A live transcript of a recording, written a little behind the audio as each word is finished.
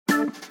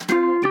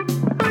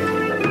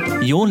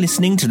You're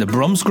listening to the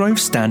Bromsgrove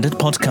Standard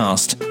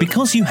Podcast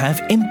because you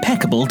have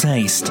impeccable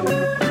taste.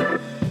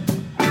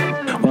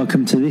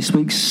 Welcome to this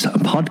week's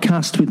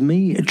podcast with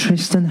me,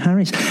 Tristan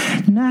Harris.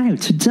 Now,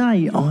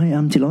 today I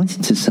am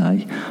delighted to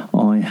say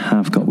I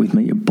have got with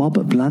me Bob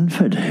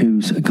Blandford,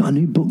 who's got a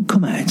new book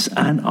come out,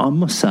 and I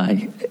must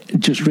say,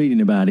 just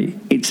reading about it,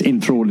 it's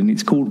enthralling.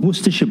 It's called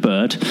Worcestershire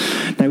Bird.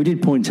 Now, we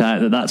did point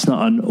out that that's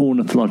not an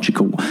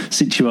ornithological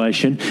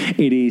situation.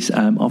 It is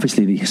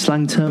obviously the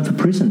slang term for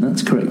prison.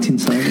 That's correct in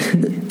saying,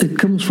 isn't it? It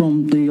comes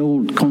from the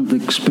old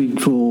convict speak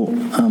for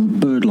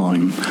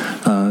birdlime,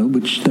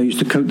 which they used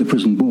to coat the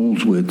prison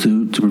walls with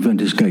to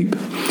prevent escape,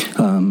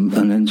 and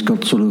then it's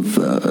got sort of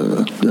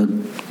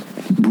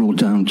brought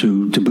down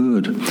to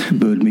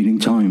bird meaning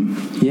time.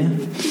 Yeah.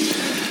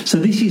 So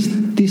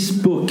this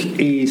book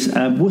is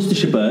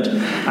Worcestershire Bird,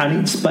 and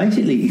it's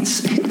basically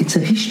it's a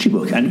history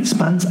book, and it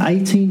spans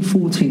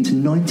 1814 to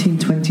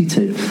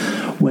 1922,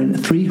 when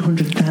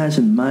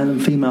 300,000 male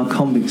and female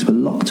convicts were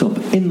locked up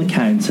in the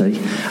county,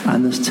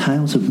 and there's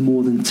tales of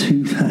more than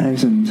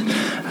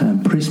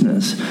 2,000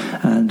 prisoners,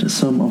 and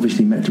some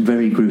obviously met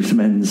very gruesome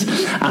ends,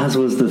 as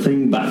was the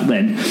thing back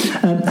then.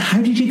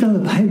 How did you go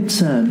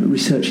about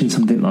researching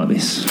something like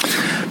this?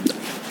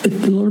 A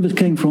lot of it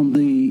came from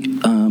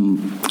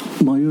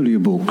my earlier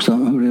books. I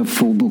already have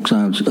 4 books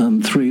out,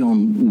 3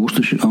 on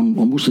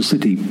Worcester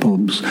City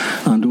pubs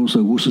and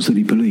also Worcester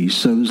City Police.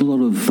 So there's a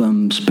lot of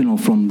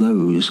spin-off from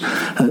those.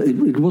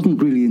 It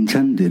wasn't really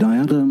intended. I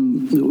had,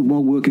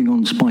 while working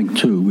on Spike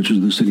 2, which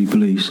was the City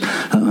Police,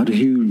 I had a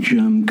huge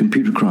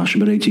computer crash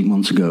about 18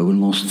 months ago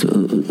and lost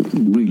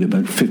really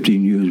about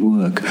 15 years'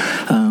 work.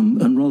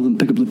 And rather than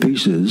pick up the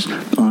pieces,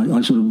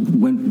 I sort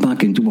of went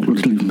back into what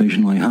little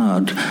information I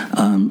had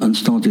and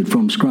started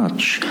from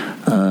scratch,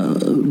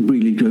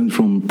 really going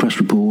from press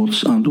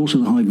reports, and also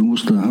the Hive in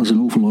Worcester has an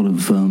awful lot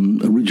of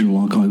original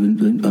archive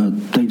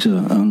data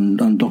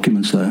and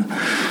documents there.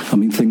 I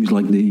mean, things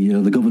like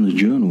the Governor's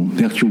Journal,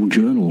 the actual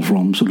journal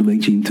from sort of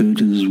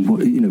 1830s,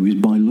 is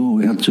by law.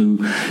 It had to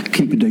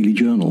keep a daily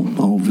journal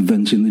of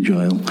events in the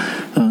jail.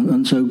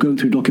 And so going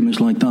through documents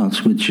like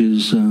that, which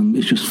is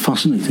it's just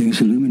fascinating,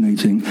 it's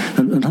illuminating.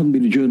 And having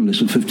been a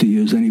journalist for 50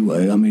 years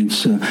anyway, I mean,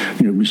 it's,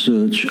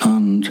 research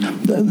and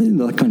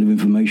that kind of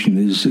information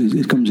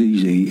it comes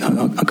easy.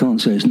 I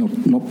can't say it's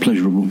not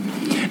pleasurable.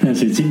 No,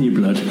 so it's in your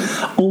blood.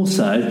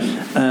 Also,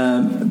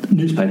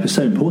 newspapers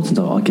so important,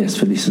 I guess,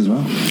 for this as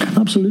well.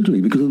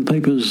 Absolutely, because the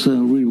papers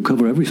really will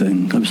cover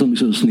everything. If somebody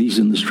sort of sneezes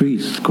in the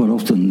street, quite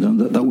often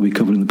that will be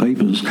covered in the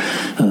papers.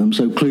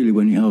 So clearly,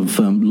 when you have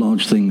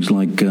large things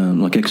like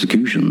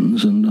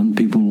executions and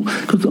people,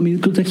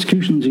 because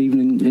executions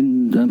even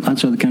in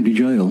outside the county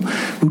jail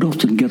would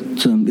often get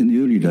in the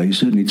early days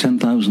certainly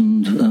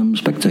 10,000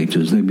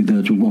 spectators. They'd be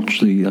there to watch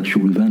the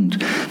actual event.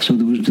 So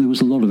there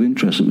was a lot of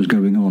interest that was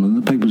going on, and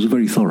the papers are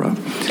very thorough.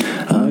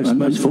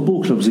 Most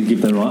football clubs would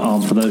give their right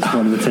arm for those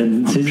kind of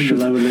attendances in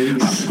the lower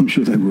leagues. I'm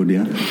sure they would,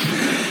 yeah.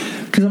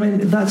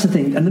 Because, that's the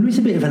thing, and there is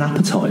a bit of an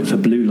appetite for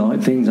blue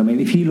light things.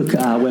 If you look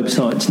at our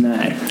websites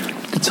now,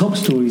 the top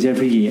stories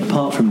every year,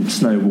 apart from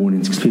snow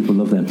warnings, because people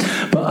love them,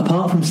 but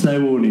apart from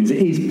snow warnings,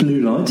 it is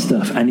blue light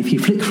stuff. And if you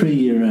flick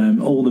through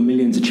all the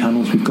millions of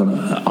channels we've got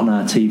on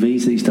our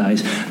TVs these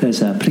days, there's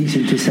police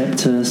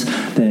interceptors,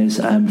 there's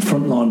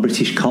frontline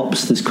British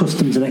cops, there's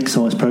customs and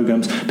excise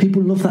programmes.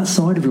 People love that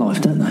side of life,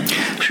 don't they?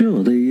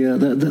 Sure,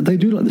 they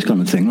do like this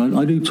kind of thing.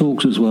 I do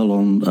talks as well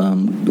on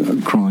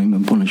crime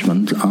and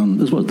punishment,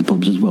 as well as the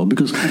pubs as well,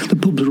 because the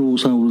pubs are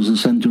also the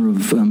centre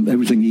of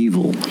everything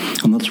evil,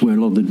 and that's where a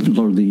lot of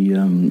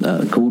the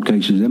court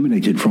cases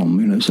emanated from.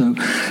 So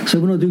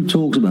when I do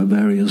talks about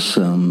various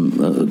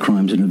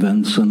crimes and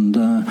events, and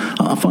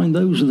I find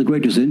those are the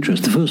greatest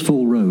interest. The first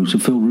 4 rows are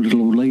filled with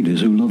little old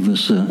ladies who love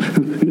this,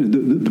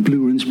 the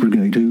Blue Rinse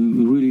Brigade,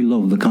 who really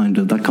love that kind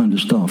of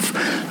stuff.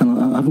 And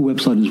I have a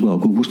website as well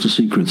called Worcester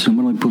Secrets, and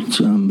when I put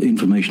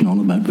information on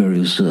about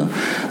various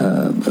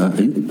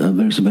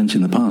events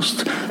in the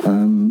past,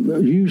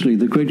 usually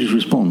the greatest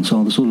response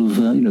are the sort of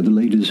the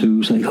ladies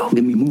who say, "Oh,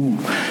 give me more."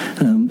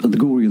 The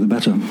gorier the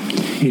better.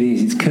 It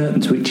is. It's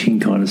curtain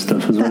twitching kind of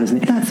stuff as well, isn't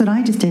it? That's what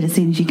I just did as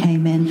soon as you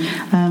came in.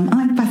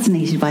 I'm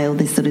fascinated by all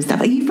this sort of stuff.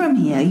 Are you from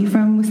here? Are you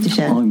from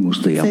Worcestershire? I'm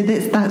Worcester, yeah. So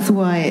that's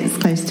why it's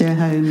close to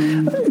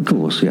home. Of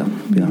course, yeah.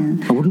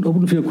 I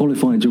wouldn't feel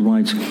qualified to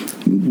write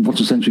what's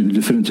essentially the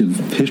definitive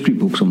history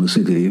books on the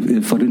city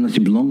if I didn't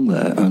actually belong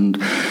there. And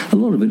a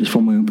lot of it is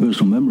from my own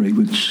personal memory,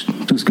 which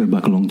does go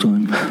back a long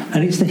time.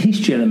 And it's the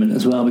history element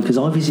as well, because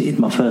I visited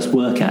my first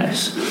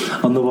workhouse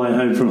on the way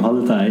home from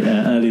holiday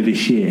earlier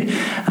this year,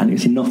 and it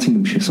was in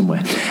Nottinghamshire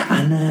somewhere,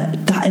 and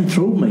that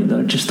enthralled me,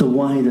 though, just the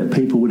way that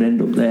people would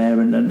end up there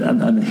and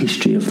the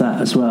history of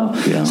that as well.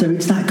 Yeah. So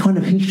it's that kind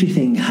of history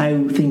thing,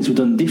 how things were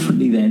done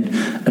differently then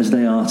as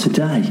they are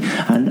today,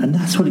 and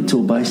that's what it's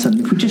all based on.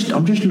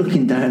 I'm just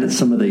looking down at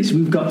some of these.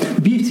 We've got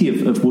the beauty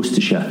of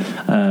Worcestershire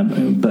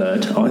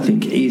Bird, I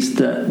think, is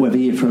that whether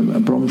you're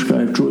from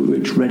Bromsgrove,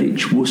 Droitwich,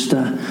 Redditch,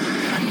 Worcester,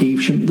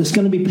 Evesham, there's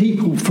going to be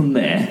people from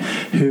there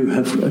who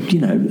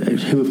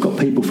have got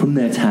people from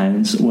their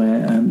towns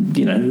where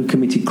who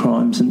committed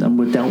crimes and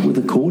were dealt with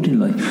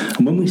accordingly.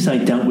 And when we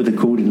say dealt with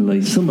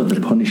accordingly, some of the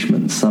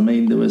punishments, I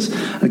mean, there was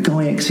a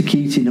guy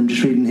executed, I'm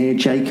just reading here,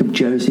 Jacob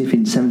Joseph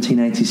in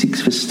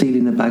 1786 for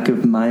stealing a bag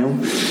of mail.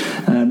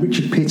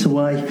 Richard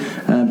Pittaway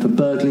for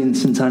burgling in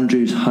St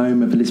Andrew's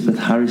home of Elizabeth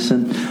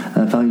Harrison,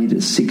 valued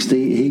at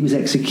 60. He was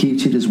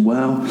executed as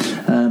well.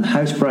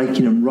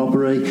 Housebreaking and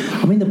robbery.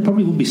 I mean, there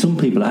probably would be some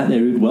people out there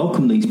who'd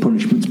welcome these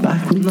punishments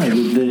back, wouldn't they?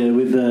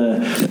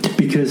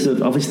 Because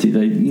of, obviously,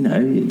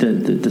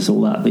 there's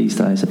all that these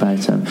days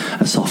about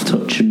a soft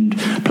touch and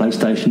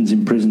PlayStations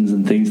in prisons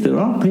and things. There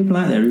are people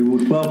out there who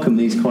would welcome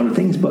these kind of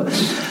things, but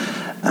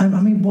I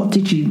mean, what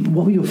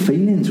were your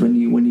feelings when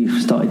you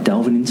started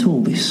delving into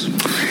all this?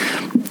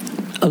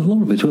 A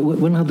lot of it.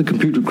 When I had the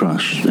computer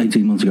crash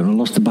 18 months ago, I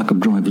lost the backup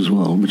drive as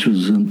well, which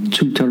was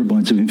 2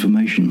 terabytes of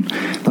information.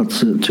 That's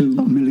 2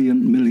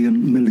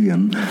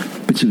 million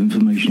bits of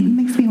information.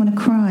 It makes me want to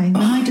cry. When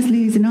I just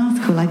lose an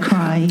article, I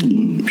cry.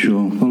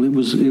 Sure. Well, it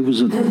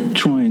was a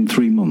trying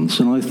 3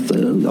 months, and I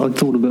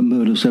thought about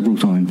murder several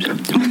times, to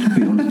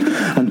be honest.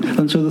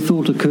 And so the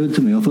thought occurred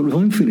to me. I thought, if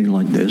I'm feeling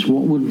like this,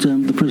 what would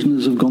the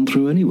prisoners have gone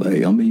through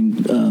anyway? I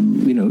mean,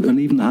 and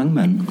even the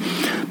hangmen,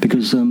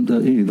 because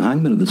the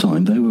hangmen at the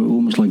time, they were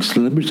almost like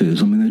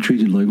celebrities. I mean, they were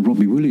treated like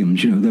Robbie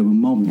Williams. They were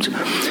mobbed,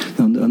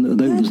 and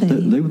they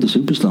were the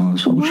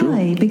superstars. Why?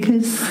 Sure.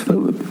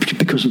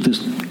 Because of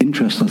this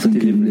interest, I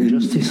think, in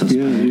justice.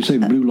 Yeah, you say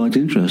blue light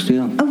interest.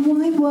 Yeah. And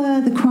why were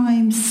the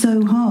crimes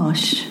so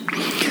harsh?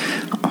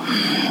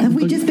 Have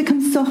we just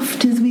become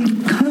soft as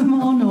we've come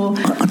on, or?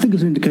 I think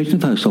it's an indication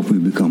of how soft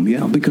we've become,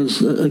 yeah,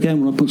 because, again,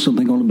 when I put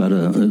something on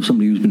about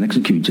somebody who's been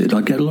executed,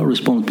 I get a lot of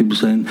response, people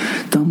saying,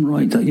 damn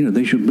right, that,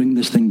 they should bring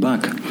this thing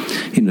back.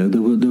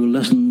 There were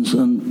lessons,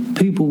 and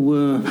people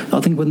were, I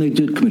think when they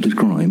did commit a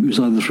crime, it was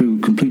either through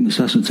complete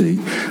necessity,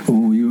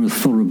 or you were a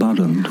thorough bad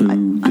un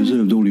who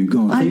deserved all you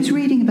got. I was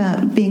reading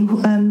about being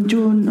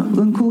drawn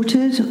and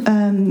quartered,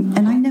 and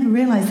I never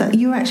realised that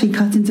you were actually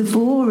cut into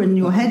 4, and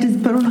your head is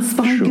put on a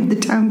spike of the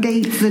town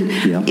gates, and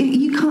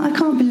I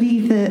can't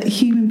believe that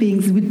human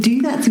beings would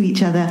do that to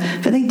each other,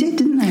 but they did,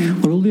 didn't they?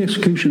 Well, all the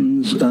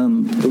executions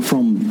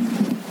from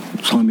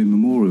time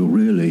immemorial,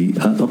 really,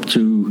 up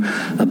to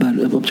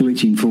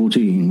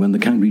 1814, when the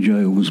county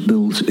jail was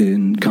built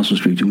in Castle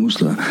Street in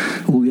Worcester.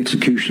 All the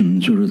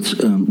executions were at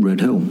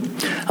Red Hill,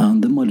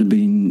 and there might have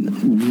been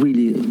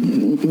really,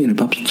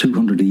 perhaps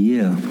 200 a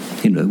year,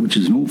 which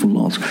is an awful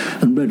lot.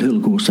 And Red Hill,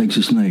 of course, takes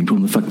its name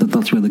from the fact that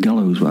that's where the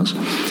gallows was.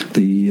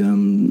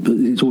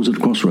 It's always at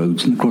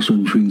crossroads, in the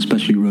crossroads between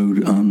Specially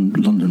Road and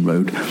London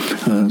Road.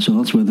 So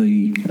that's where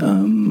the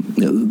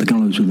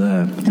gallows were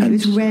there. And it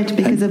was red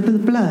because of the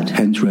blood?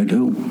 Hence Red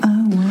Hill.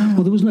 Oh, wow.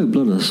 Well, there was no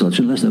blood as such,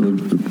 unless they were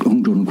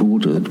hung, drawn and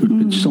quartered.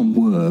 But some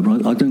were.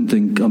 But I don't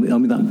think... I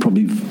mean, that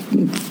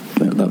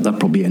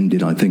probably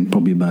ended, I think,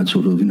 probably about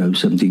sort of,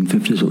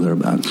 1750s or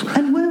thereabouts.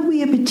 And were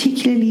we a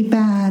particularly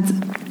bad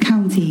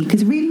county?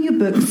 Because reading your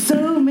book,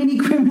 so many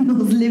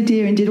criminals lived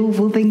here and did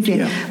awful things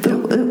here.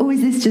 Or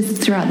is this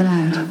just throughout the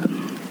land?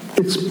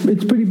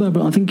 It's pretty bad,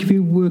 but I think if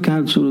you work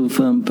out sort of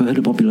per head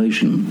of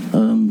population,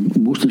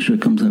 Worcestershire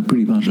comes out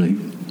pretty badly.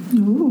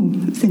 Ooh,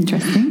 that's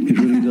interesting. It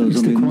really does.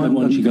 It's the quiet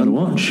ones you got to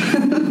watch.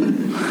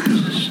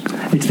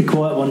 It's the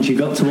quiet ones you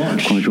got to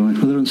watch. Quite right.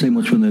 Well, they don't say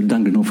much when they're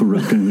dangling off a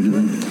rope, do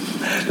they?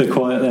 They're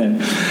quiet then.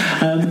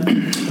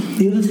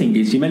 The other thing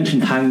is, you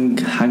mentioned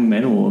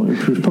hangmen, or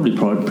it was probably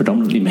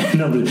predominantly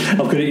men. I've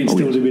got it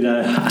instilled a bit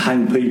of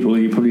hang people.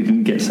 You probably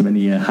didn't get so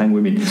many hang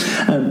women.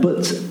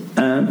 But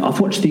I've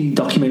watched the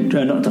not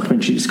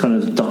documentary, it's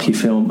kind of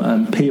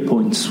docu-film, Pier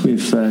Points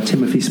with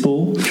Timothy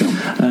Spall. Sure.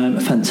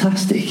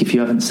 Fantastic. If you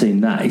haven't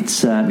seen that,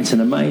 it's an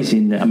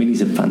amazing... I mean,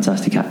 he's a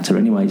fantastic actor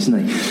anyway,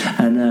 isn't he?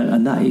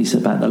 And that is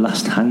about the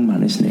last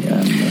hangman, isn't it?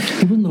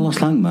 He wasn't the last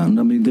hangman.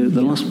 I mean,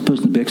 the last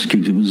person to be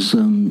executed was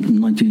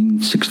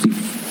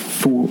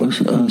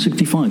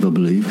 65, I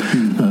believe.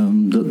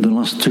 The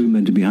last 2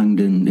 men to be hanged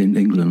in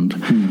England.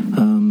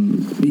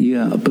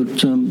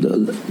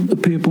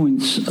 But Pier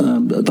Points,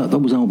 that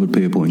was Albert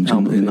Pier Point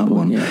in that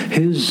one. Yeah.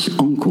 His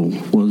uncle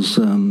was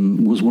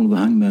one of the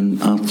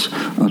hangmen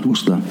at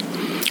Worcester.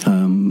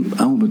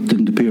 Albert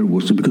didn't appear at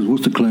Worcester because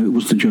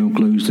Worcester jail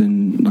closed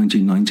in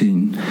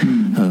 1919.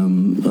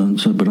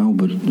 But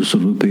Albert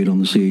sort of appeared on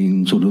the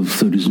scene sort of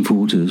 30s and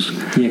 40s.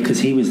 Yeah, because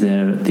he was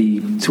there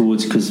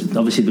because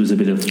obviously there was a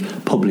bit of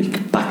public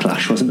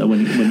backlash, wasn't there,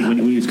 when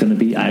he was going to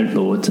be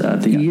outlawed,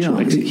 the actual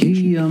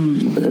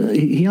execution.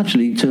 He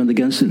actually turned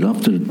against it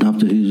after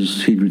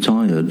he'd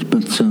retired,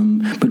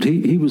 but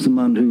he was the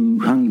man who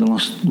hanged the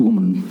last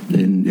woman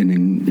in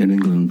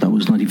England. That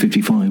was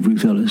 1955,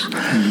 Ruth Ellis.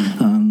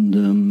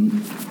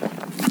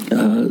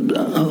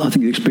 I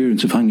think the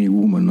experience of hanging a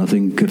woman,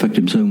 affected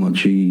him so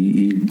much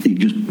he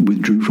just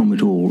withdrew from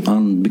it all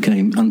and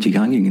became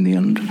anti-hanging in the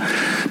end.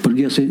 But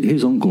yes,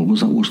 his uncle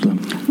was at Worcester.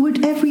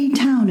 Would every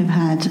town have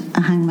had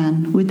a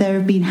hangman? Would there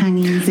have been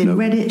hangings in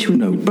Redditch,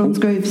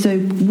 Bromsgrove? So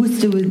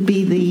Worcester would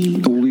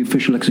be all the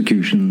official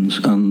executions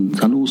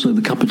and also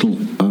the capital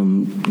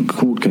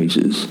court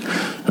cases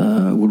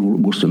were all at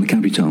Worcester in the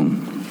county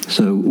town.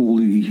 So all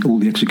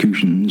the executions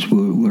executions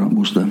were at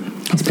Worcester.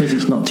 I suppose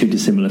it's not too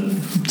dissimilar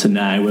to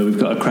now, where we've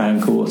got a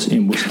Crown Court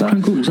in Worcester,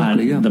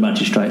 exactly, and the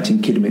magistrates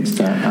in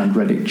Kidderminster and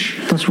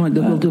Redditch. That's right.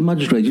 The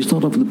magistrates, you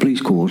start off with the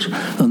police court,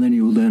 and then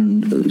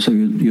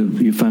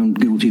you're found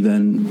guilty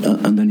then,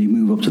 and then you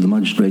move up to the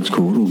magistrates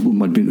court, or it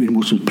might be in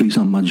Worcester Police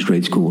and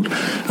Magistrates Court,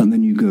 and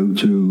then you go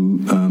to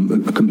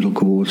a committal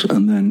court,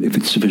 and then if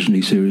it's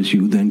sufficiently serious,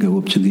 you then go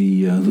up to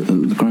the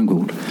Crown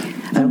Court.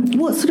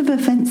 What sort of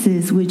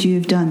offences would you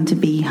have done to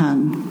be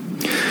hung?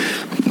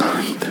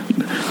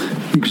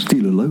 You could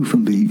steal a loaf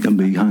and be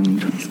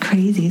hanged. It's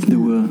crazy, isn't it?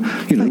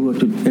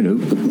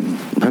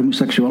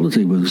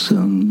 Homosexuality was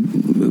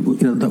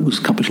that was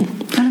capital.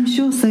 And I'm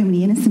sure so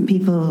many innocent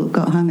people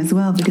got hung as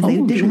well, because they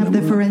didn't have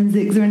the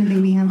forensics or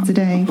anything we have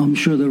today. I'm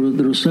sure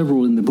there are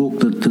several in the book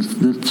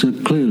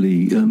that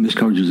clearly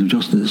miscarriages of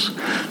justice.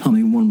 I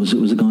mean, it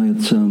was a guy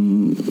at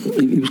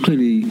he was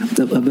clearly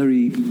a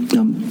very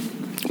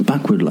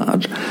backward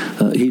lad.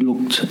 He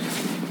looked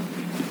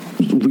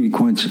really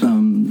quite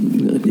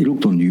he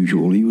looked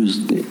unusual. He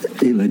was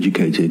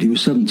ill-educated. He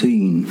was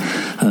 17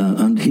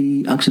 and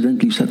he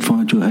accidentally set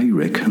fire to a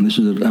hayrick, and this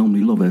was at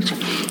Elmley Lovett,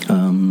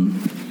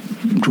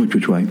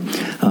 Droitwich Way,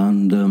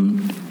 and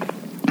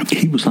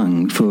he was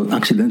hanged for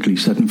accidentally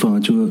setting fire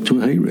to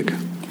a hayrick.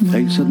 Wow.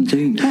 Age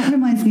 17. That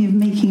reminds me of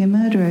Making a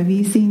Murderer. Have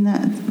you seen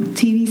that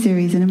TV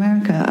series in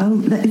America?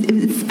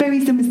 It's a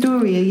very similar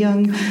story. A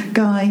young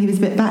guy who was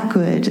a bit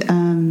backward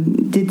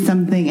did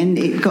something, and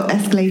it got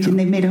escalated, and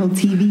they made a whole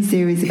TV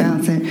series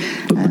about it.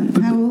 But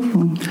how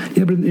awful!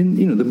 Yeah, but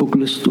the book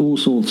lists all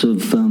sorts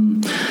of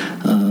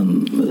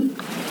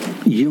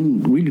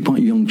really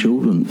quite young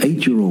children,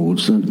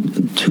 8-year-olds,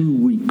 2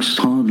 weeks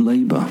hard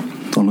labour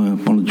on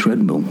a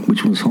treadmill,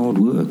 which was hard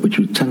work, which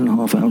was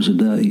 10.5 hours a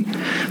day,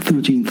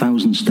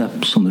 13,000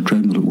 steps on the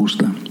treadmill at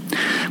Worcester.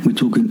 We're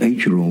talking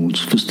 8-year-olds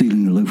for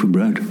stealing a loaf of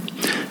bread.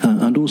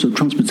 And also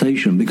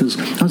transportation, because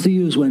as the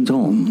years went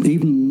on,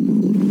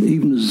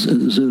 even as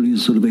early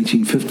as sort of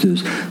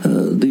 1850s,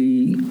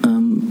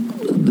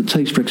 the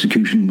taste for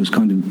execution was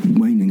kind of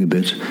waning a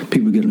bit.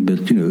 People were getting a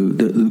bit,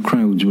 the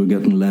crowds were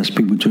getting less,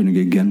 people were turning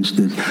against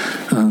it,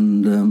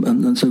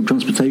 and so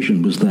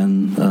transportation was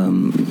then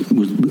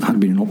had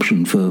been an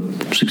option for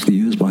 60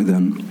 years by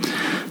then.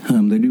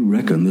 They do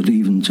reckon that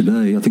even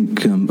today, I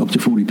think up to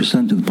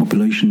 40% of the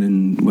population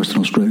in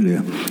Western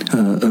Australia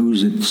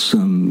owes its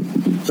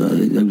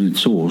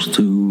source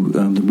to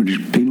the British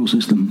penal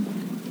system.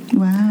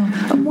 Wow.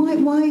 And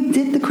why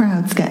did the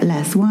crowds get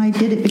less? Why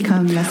did it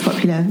become less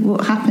popular?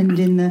 What happened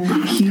in the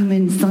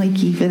human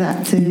psyche for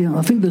that to... Yeah,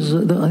 I think there's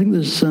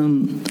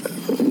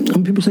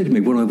people say to me,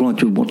 well, I'd like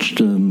to have watched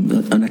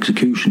an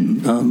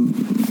execution.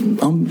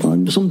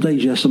 Some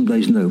days yes, some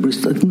days no, but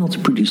it's not a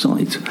pretty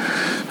sight.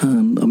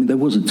 There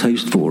was a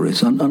taste for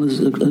it, and as,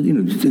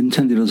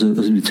 intended as a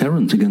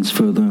deterrent against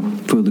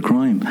further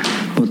crime.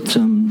 But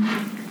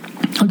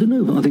I don't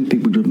know. I think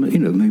people do,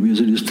 maybe as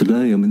it is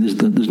today. I mean,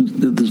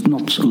 there's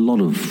not a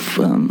lot of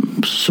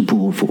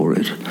support for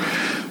it,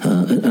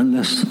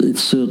 unless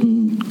it's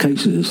certain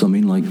cases. I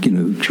mean, like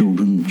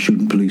children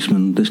shooting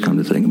policemen, this kind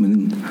of thing. I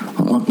mean,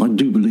 I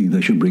do believe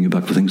they should bring it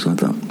back for things like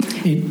that.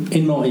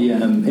 In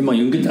my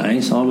younger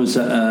days, I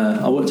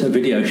worked at a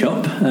video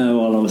shop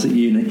while I was at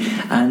uni,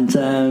 and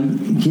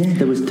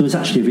there was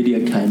actually a video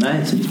came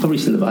out. It's probably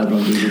still available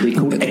on DVD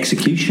called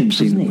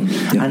Executions, isn't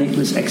it? Yeah. And it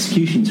was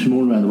executions from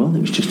all around the world.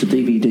 It was just a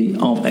DVD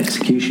of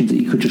executions that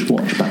you could just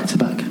watch back to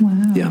back. Wow.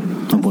 Yeah,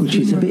 which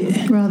is a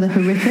bit rather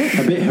horrific.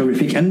 A bit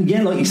horrific, and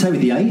like you say,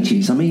 with the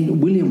ages. I mean,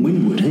 William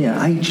Winwood here,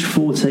 aged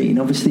 14.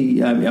 Obviously,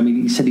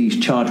 he said he's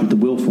charged with the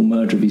willful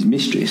murder of his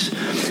mistress,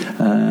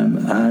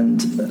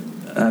 and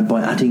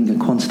by adding a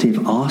quantity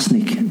of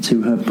arsenic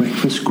to her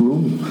breakfast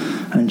gruel,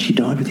 and she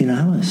died within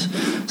hours.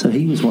 So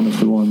he was one of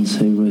the ones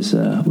who was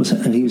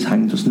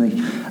hanged, wasn't he?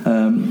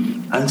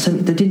 And so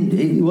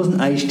it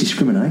wasn't age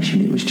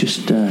discrimination. It was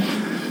just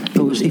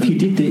if you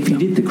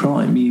did the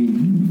crime,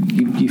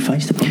 you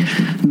faced the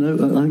punishment. No,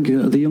 I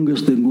think the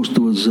youngest in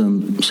Worcester was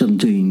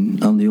 17,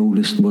 and the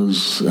oldest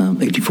was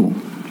 84.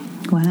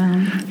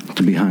 Wow.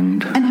 To be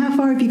hanged. And how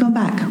far have you gone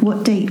back?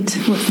 What date?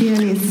 What's the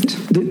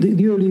earliest?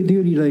 The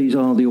early days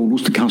are the old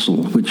Worcester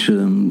Castle, which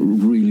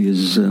really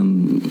is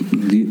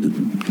the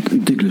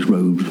Diglis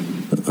Road.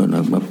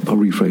 I'll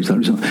rephrase that.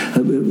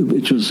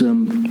 Which was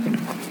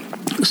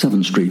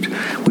 7th Street,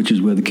 which is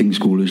where the King's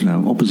School is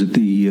now, opposite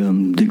the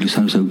Diglis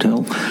House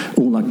Hotel.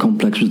 All that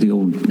complex was the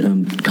old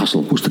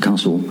castle, Worcester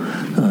Castle,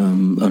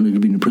 and it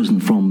had been a prison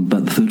from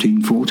about the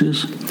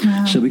 1340s.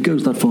 Wow. So it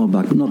goes that far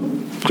back, but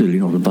clearly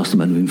not a vast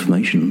amount of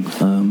information.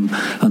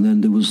 And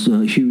then there was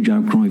a huge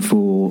outcry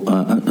for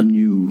a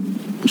new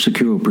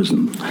secure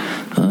prison,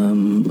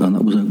 and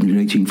that was opened in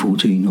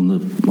 1814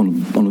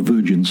 on a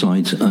virgin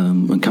site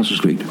on Castle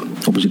Street,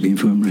 opposite the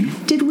infirmary.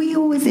 Did we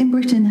always in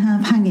Britain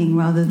have hanging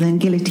rather than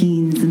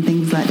guillotines and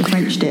things like the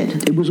French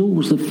did? It was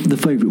always the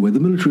favourite way. The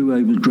military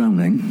way was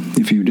drowning.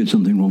 If you did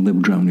something wrong, they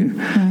would drown you.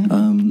 Right.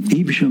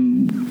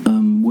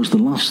 Evesham was the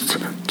last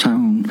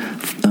town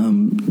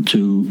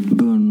to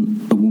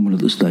burn a woman at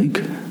the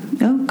stake.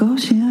 Oh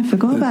gosh, yeah, I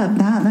forgot about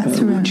that. That's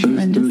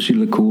horrendous.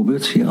 Ursula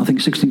Corbett, I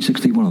think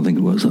 1661, I think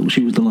it was.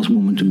 She was the last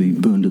woman to be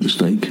burned at the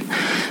stake.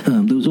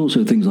 There was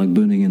also things like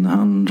burning in the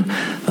hand.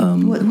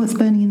 What's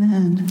burning in the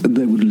hand?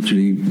 They would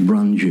literally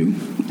brand you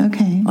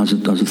as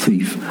a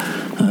thief.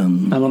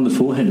 And on the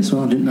forehead as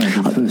well, didn't they?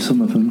 For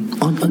some of them.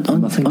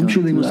 I'm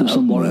sure they must have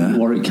somewhere.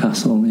 Warwick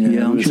Castle,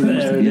 I'm sure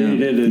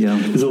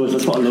There's always,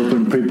 that's what I love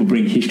when people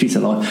bring history to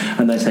life,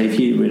 and they say if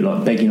you were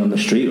like begging on the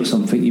street or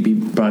something, you'd be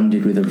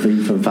branded with a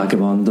V for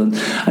vagabond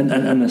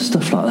and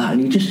stuff like that,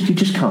 and you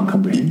just can't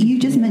comprehend. You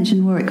just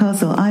mentioned Warwick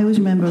Castle. I always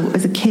remember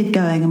as a kid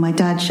going and my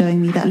dad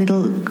showing me that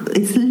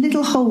it's a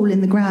little hole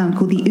in the ground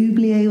called the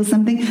oubliette or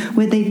something,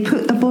 where they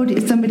put a body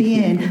of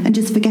somebody in and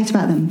just forget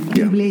about them.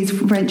 Oubliette is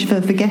French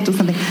for forget or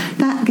something.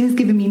 That has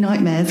given me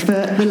nightmares for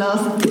the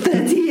last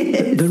 30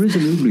 years. There is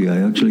an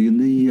oubliette actually in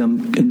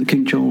the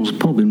King Charles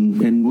pub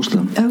in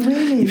Worcester. Oh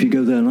really? If you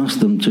go there and ask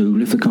them to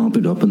lift the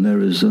carpet up, and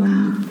there is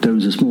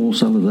a small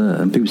cellar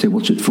there, and people say,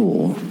 "What's it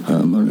for?"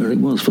 And it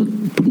was for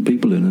putting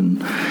people in.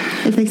 And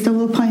if they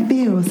stole a pint of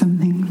beer or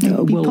something,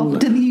 they'd be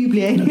popped in the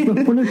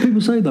oubliette. Well, no,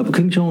 people say that, but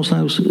King Charles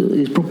House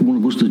is probably one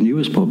of Worcester's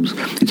newest pubs.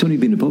 It's only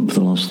been a pub for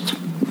the last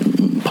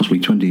possibly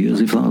 20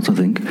 years, if that, I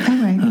think.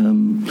 Oh, right.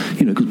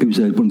 Because people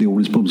say it's one of the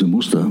oldest pubs in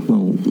Worcester.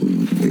 Well,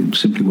 it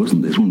simply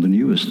wasn't. It's one of the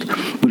newest.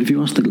 But if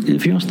you ask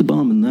the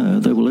barman there,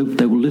 they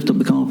will lift up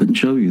the carpet and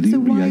show you. So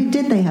why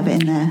did they have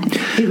it in there?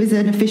 It was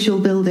an official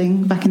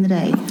building back in the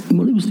day.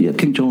 Well, it was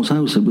King Charles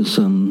House. It was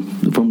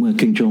from where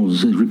King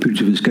Charles is reputed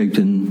to have escaped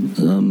in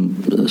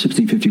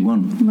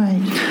 1651.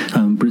 Right.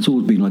 But it's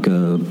always been like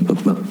a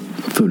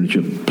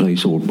furniture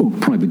place or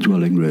private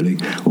dwelling, really,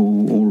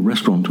 or a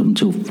restaurant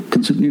until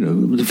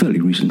fairly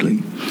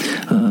recently.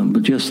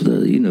 But just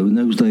in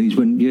those days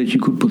when you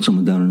could put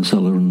someone down in the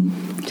cellar and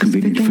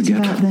conveniently forget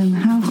about them.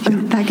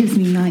 That gives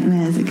me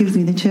nightmares. It gives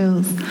me the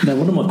chills. Now,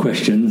 one of my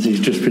questions has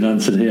just been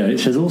answered here. It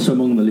says also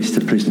among the list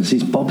of prisoners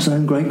is Bob's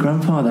own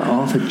great-grandfather,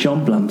 Arthur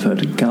John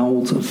Blandford,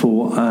 gaoled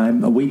for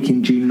a week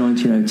in June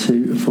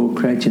 1902 for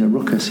creating a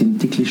ruckus in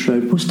Dicklish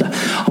Road, Worcester.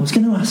 I was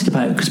going to ask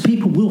about it because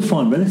people will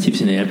find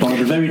relatives in here by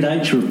the very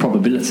nature of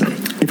probability.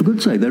 If I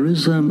could say, there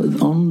is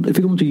if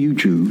you go onto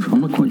YouTube,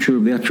 I'm not quite sure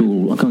of the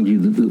actual, I can't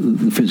give you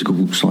the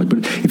physical side, but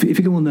if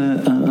you go on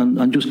there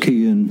and just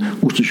key in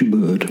Worcestershire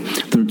Bird,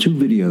 there are two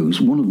videos,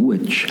 one of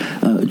which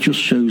just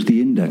shows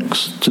the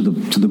index to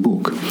the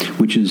book,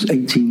 which is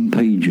 18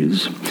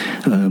 pages.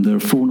 There are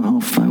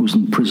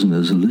 4,500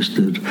 prisoners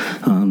listed,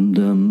 and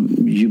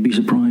you'd be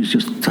surprised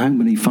just how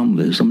many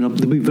families. I mean,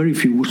 there'll be very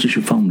few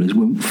Worcestershire families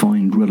won't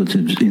find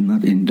relatives in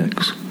that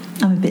index.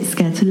 I'm a bit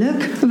scared to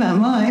look about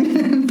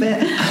mine,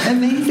 but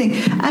amazing.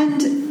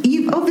 And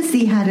you've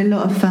obviously had a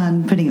lot of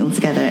fun putting it all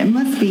together. It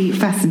must be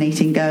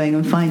fascinating going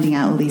and finding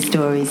out all these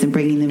stories and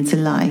bringing them to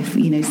life,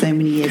 so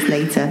many years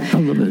later. I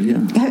love it,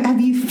 yeah.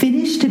 Have you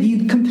finished? Have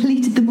you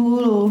completed them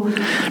all? Or?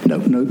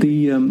 No,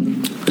 the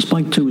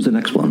Spike 2 is the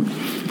next one.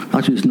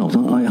 Actually, it's not.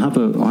 I have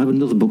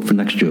another book for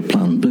next year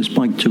planned, but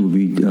Spike 2 will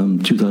be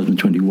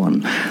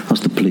 2021.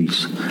 That's the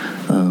police.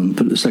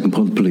 The second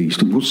part of the police.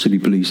 The Worcester City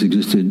Police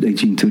existed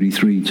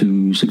 1833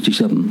 to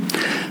 67.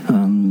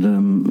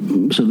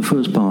 And so the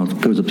first part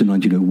goes up to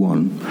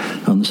 1901,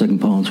 and the second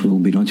part will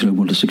be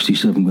 1901 to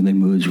 67 when they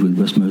merged with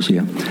West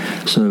Mercia.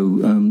 So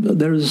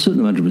there is a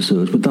certain amount of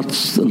research, but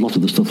that's a lot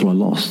of the stuff that I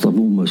lost. I've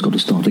almost got to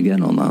start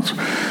again on that.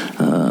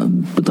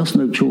 But that's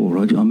no chore.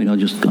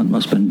 I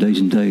spend days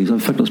and days. In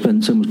fact, I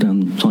spend so much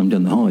time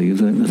down the High,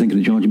 they're thinking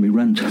of charging me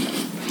rent.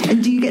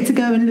 And do you get to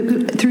go and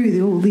look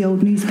through all the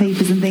old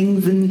newspapers and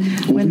things? And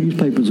all the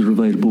newspapers are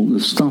available. The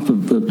staff are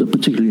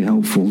particularly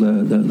helpful.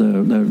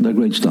 They're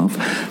great staff.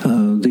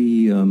 All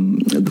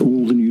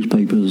the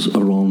newspapers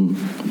are on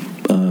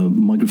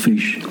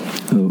microfiche,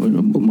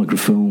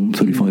 microfilm,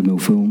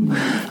 35mm film,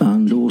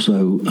 and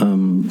also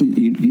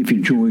if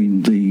you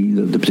join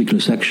the particular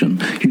section,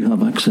 you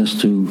have access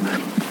to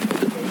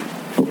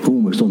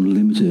almost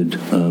unlimited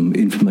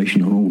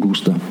information on Old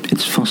Worcester.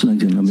 It's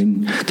fascinating. I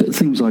mean,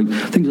 things I've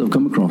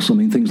come across. I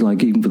mean, things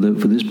like even for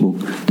this book,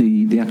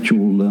 the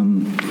actual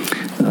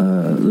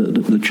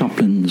the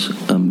chaplain's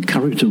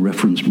character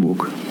reference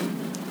book.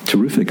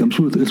 Terrific.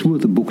 It's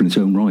worth a book in its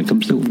own right.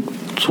 I'm still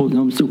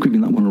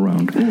kicking that one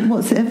around.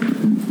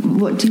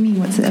 What do you mean?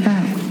 What's it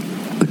about?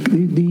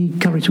 The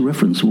character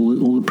reference,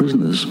 all the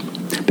prisoners,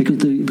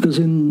 because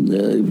in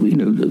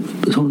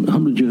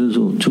 100 years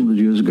or 200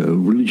 years ago,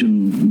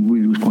 religion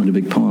really was quite a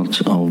big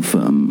part of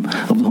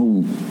the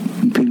whole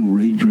penal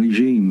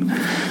regime,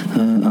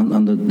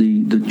 and that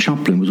the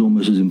chaplain was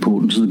almost as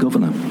important as the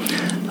governor.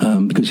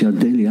 Because he had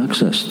daily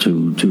access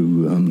to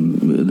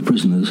the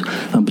prisoners,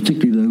 and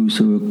particularly those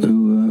who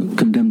were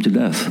condemned to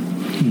death,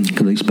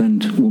 because they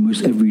spent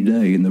almost every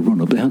day in the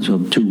run-up. They had to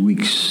have 2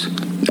 weeks.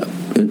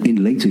 In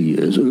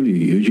earlier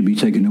years, you'd be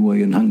taken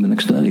away and hanged the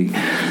next day.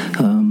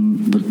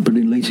 But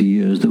in later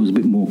years, there was a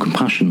bit more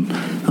compassion,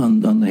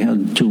 and they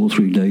had 2 or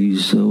 3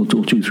 days or 2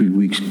 or 3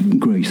 weeks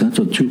grace. That's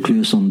 2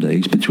 clear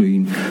Sundays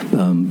between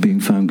being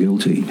found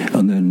guilty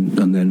and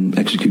then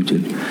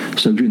executed.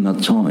 So during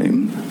that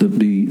time,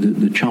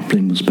 the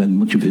chaplain would spend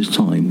much of his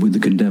time with the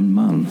condemned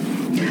man.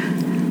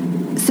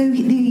 So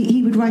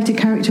he would write write a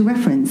character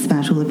reference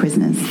about all the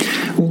prisoners?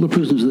 All the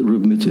prisoners that were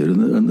admitted,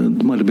 and there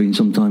might have been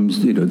sometimes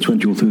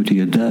 20 or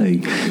 30 a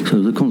day.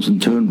 So the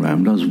constant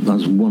turnaround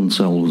as one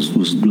cell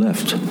was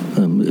left,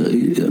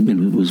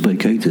 it was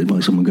vacated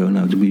by someone going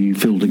out to be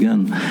filled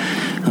again.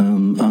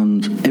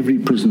 And every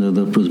prisoner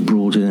that was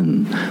brought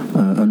in,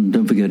 and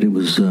don't forget it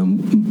was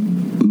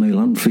male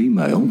and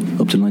female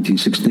up to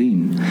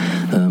 1916,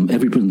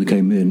 every prisoner that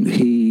came in,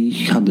 he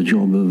had the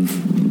job of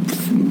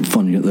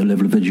finding out their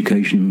level of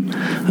education,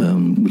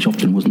 which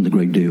often wasn't a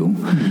great deal,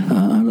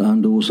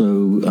 and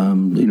also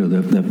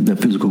their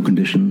physical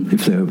condition,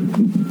 if they're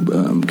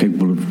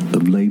capable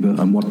of labour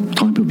and what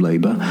type of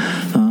labour,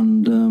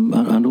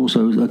 and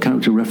also a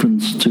character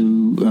reference to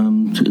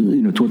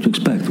what to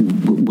expect.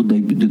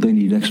 Do they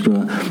need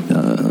extra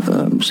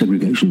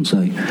segregation,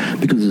 say?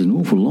 Because there's an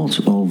awful lot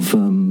of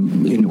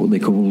what they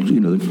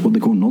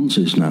call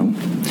nonsense now.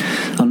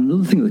 And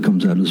another thing that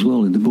comes out as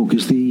well in the book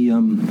is the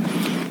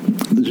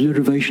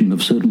derivation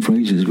of certain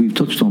phrases. We've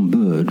touched on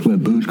bird, where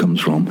bird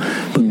comes from,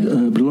 but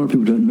a lot of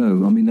people don't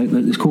know. I mean,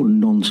 it's called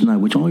nonce now,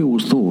 which I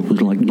always thought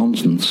was like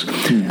nonsense,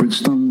 but it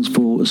stands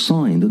for a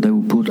sign that they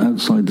will put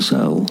outside the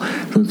cell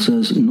that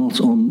says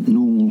 "not on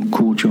normal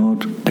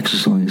courtyard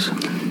exercise."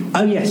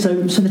 Oh yeah,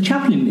 so the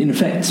chaplain in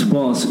effect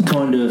was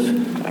kind of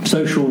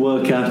social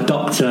worker,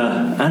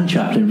 doctor and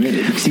chaplain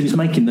really, because he was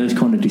making those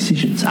kind of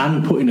decisions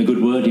and putting a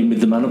good word in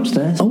with the man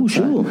upstairs. Oh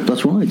sure,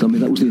 that's right. I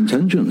mean, that was the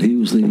intention. He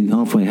was the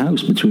halfway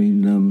house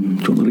between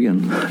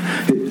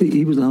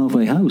he was the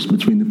halfway house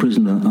between the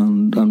prisoner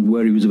and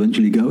where he was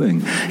eventually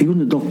going. He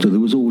wasn't a doctor, there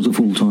was always a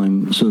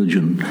full-time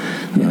surgeon,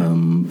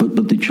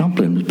 but the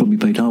chaplain was probably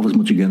paid half as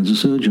much again as a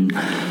surgeon.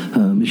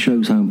 It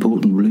shows how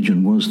important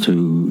religion was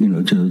to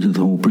the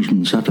whole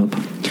prison setup.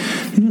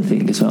 The other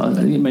thing is,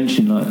 you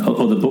mentioned like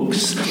other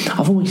books.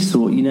 I've always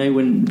thought,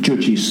 when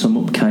judges sum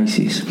up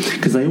cases,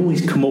 because they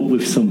always come up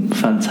with some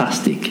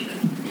fantastic,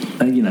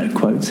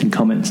 quotes and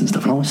comments and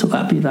stuff. And I always thought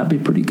that'd be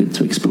pretty good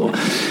to explore.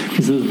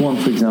 Because there was one,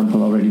 for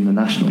example, I read in the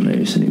national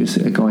news, and it was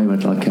a guy who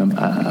had like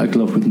a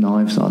glove with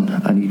knives on,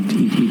 and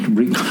he'd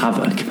wreaked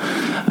havoc.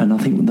 And I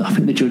think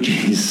the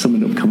judge's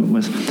summing up comment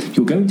was,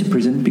 "You're going to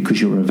prison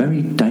because you're a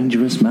very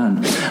dangerous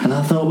man." And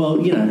I thought,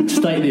 well, to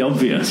state the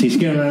obvious, he's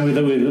going around with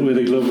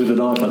a glove with a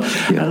knife on.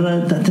 Yeah.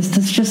 And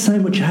there's just so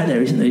much out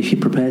there, isn't there, if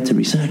you're prepared to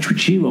research,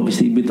 which you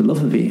obviously with the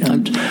love of it,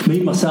 and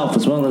me myself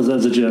as well as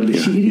a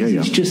journalist.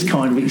 It's just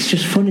it's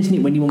just fun, isn't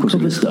it, when you want to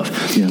cover stuff.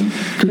 Yeah,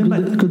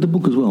 because the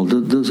book as well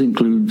does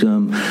include a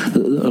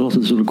lot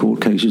of the sort of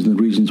court cases and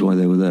the reasons why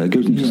they were there. It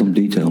goes into some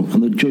detail,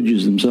 and the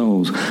judges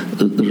themselves.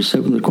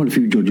 There are quite a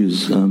few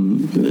judges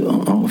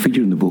are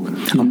featured in the book,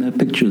 and their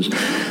pictures,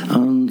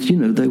 and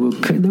they were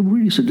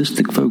really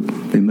sadistic folk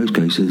in most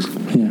cases.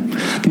 Yeah.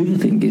 The other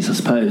thing is, I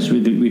suppose,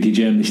 with your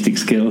journalistic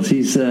skills,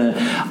 is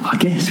I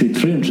guess with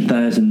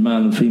 300,000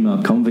 male and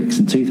female convicts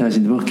and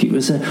 2,000 in the book,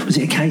 was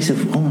it a case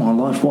of, oh my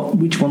life,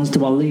 which ones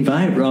do I leave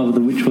out rather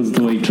than which ones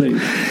do I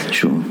include?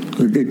 Sure,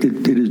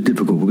 it is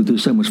difficult because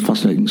there's so much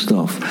fascinating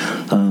stuff.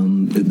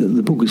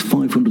 The book is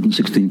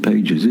 516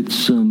 pages.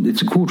 It's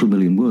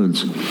 250,000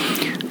 words.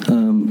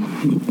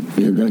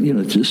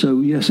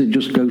 So yes, it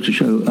just goes to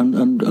show,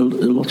 and a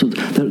lot of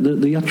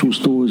the actual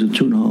stories of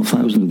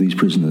 2,500 of these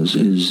prisoners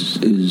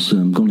is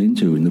gone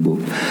into in the book,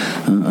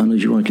 and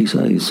as you rightly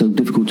say, it's so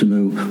difficult to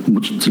know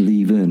which to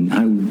leave in,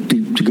 how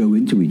deep to go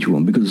into each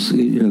one, because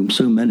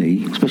so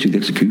many, especially the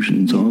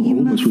executions, are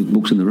almost with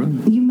books in their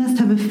own. You must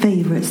have a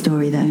favourite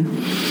story though.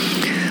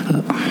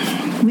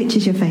 Which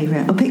is your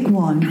favourite? I'll pick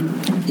one.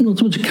 Not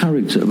so much a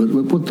character, but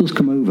what does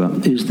come over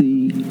is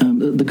the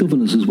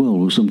governors as well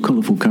were some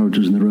colourful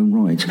characters in their own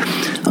right.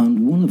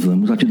 And one of them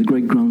was actually the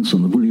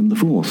great-grandson of William IV,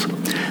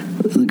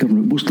 the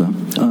governor of Worcester.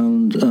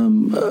 And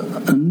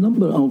a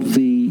number of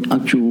the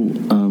actual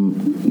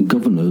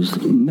governors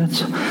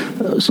met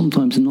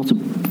sometimes in not a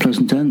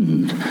pleasant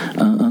end,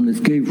 and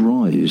it gave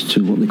rise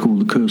to what they call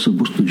the curse of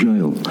Worcester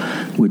Jail,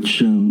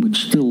 which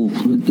still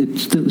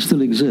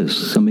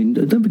exists. I mean,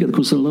 don't forget, of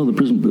course, a lot of the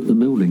prison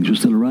buildings were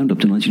still around up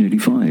to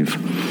 1985.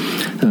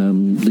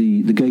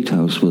 The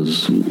gatehouse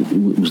was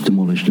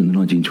demolished in the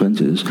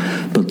 1920s,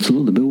 but a lot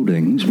of the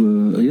buildings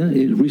were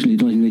recently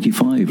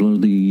 1985. A lot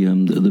of the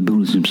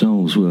buildings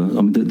themselves were.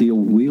 I mean, the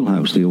old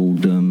wheelhouse, the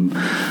old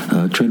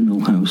treadmill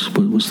house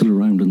was still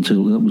around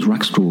until that was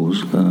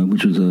Rackstraws,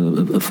 which was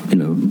a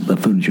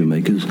furniture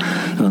makers,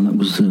 and that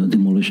was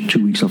demolished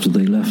 2 weeks after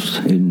they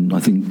left. In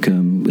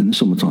the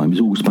summertime,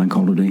 it's August bank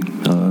holiday,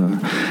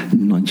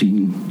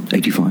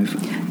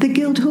 1985. The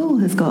Guildhall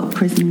has got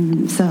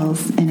prison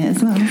cells in it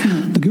as well,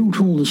 hasn't it? The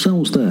Guildhall, the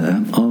cells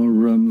there are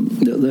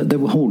they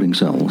were holding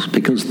cells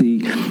because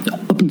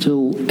up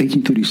until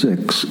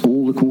 1836,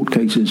 all the court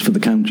cases for the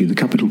county, the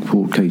capital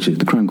court cases,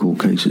 the Crown Court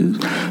cases,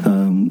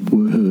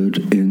 were heard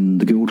in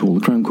the Guildhall.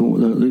 The Crown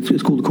Court,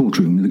 it's called the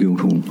courtroom in the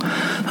Guildhall,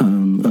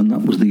 and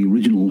that was the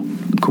original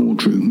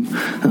courtroom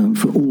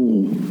for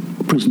all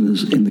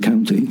prisoners in the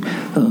county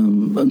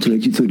until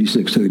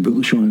 1836. So they built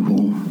the Shire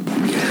Hall,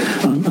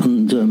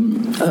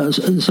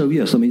 so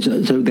yes, I mean,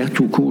 so the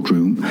actual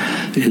courtroom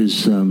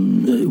was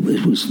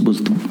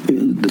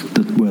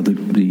where the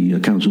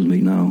councils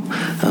meet now,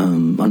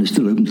 and it's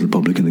still open to the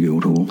public in the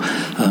Guildhall.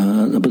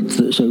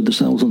 So the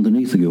cells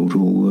underneath the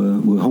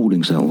Guildhall were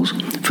holding cells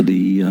for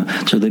the.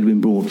 So they'd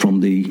been brought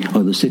from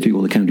either the city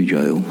or the county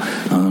jail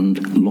and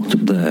locked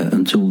up there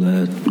until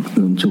their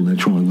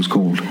trial was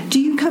called. Do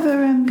you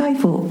cover Guy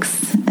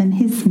Fawkes and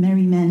his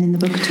merry men in the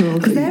book at all?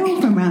 Because they're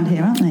all from around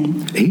here, aren't they?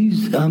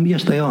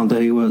 Yes, they are.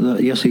 They were.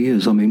 Yes, he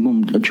is. I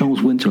mean,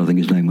 Charles Winter, I think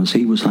his name was.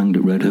 He was hanged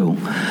at Red Hill.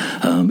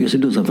 Yes,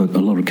 it does have a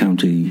lot of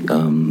county. A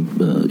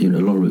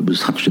lot of it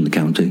was hatched in the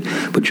county.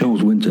 But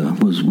Charles Winter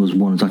was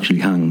one that's actually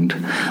hanged,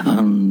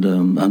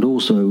 and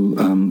also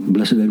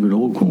Blessed Edward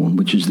Alcorn,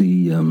 which is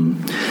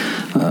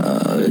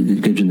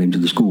it gives a name to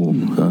the school,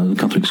 the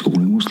Catholic school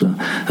in Worcester.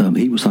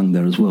 He was hanged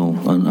there as well,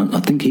 and I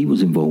think he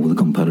was involved with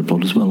the gunpowder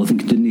plot as well. I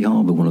think didn't he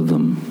harbour one of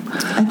them?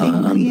 I think,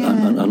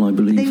 and I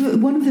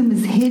believe one of them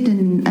was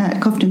hidden at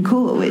Cofton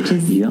Court, which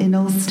is in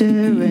Ulster.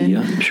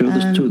 And, sure.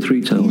 There's 2 or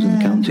 3 tales in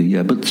the county.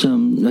 Yeah, but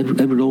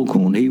Edward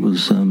Alcorn, he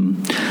was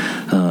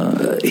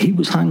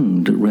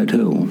hanged at Red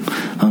Hill,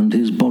 and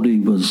his body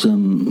was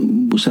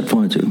set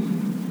fire to.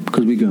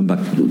 Because we're going back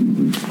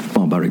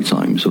barbaric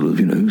times, sort of,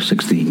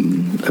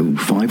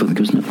 1605, I think,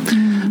 isn't it?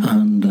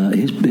 And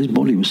his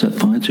body was set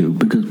fire to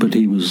but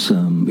he was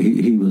the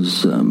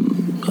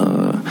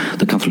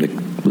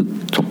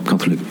top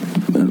Catholic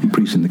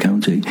priest in the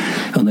county,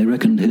 and they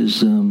reckoned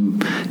his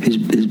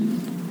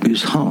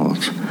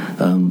heart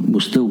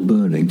was still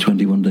burning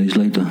 21 days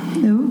later.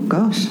 Oh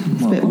gosh,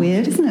 it's a bit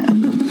weird, isn't it?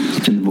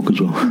 It's in the book as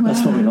well. Wow.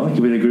 That's what we like,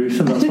 a bit of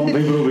gruesome. That's what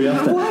people will be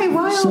after. Why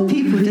are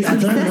people just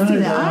obsessed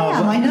with it?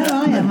 I know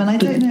I am, and I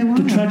don't know why.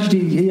 The tragedy,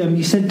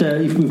 you said,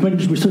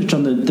 we touched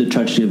on the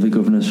tragedy of the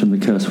governors from the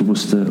curse of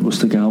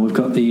Worcester Gaol. We've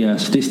got the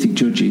sadistic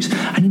judges,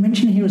 and you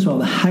mentioned here as well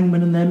the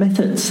hangmen and their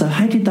methods. So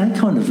how did they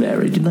kind of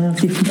vary? Did they have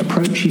different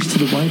approaches to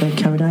the way they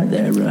carried out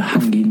their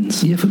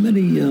hangings? Yeah, for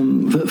many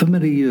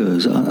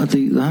years,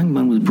 the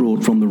hangman was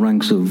brought from the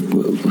ranks of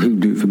who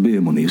do it for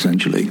beer money,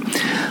 essentially,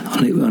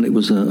 and it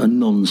was a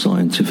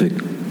non-scientific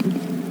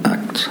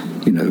act.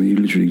 You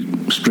literally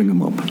string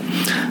them up,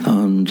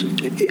 and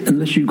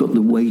unless you got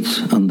the weight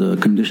and the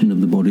condition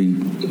of the body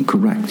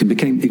correct, it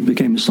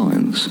became a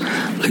science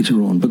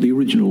later on. But the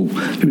original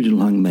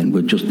hangmen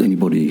were just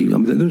anybody. I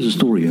mean, there's a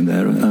story in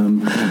there of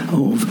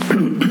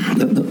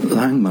the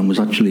hangman was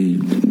actually.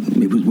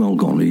 He was well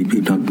gone. He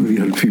had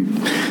a few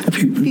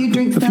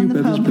drinks down the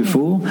bevers pub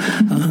before,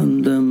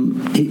 and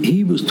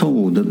he was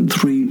told that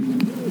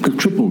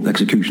triple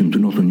executions are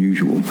not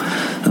unusual.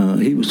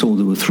 He was told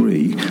there were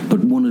 3, but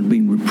one had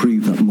been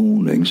reprieved that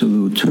morning, so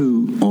there were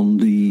 2 on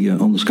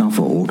the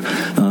scaffold,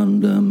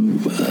 and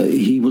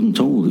he wasn't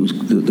told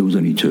that there was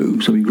only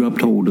 2. So he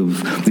grabbed hold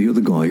of the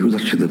other guy, who was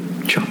actually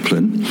the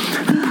chaplain,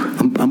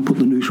 and put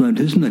the noose around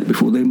his neck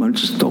before they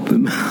managed to stop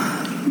him.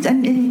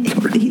 And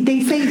they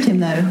saved him,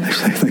 though.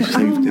 They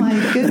saved him. My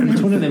goodness!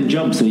 It's one of them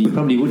jobs that you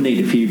probably would need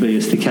a few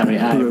beers to carry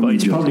it out, but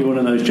it's probably one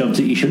of those jobs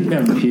that you shouldn't be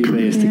having a few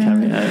beers to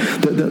carry it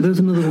out. There's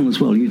another one as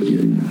well.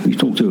 You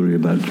talked earlier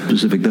about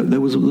Pacific. There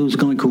was a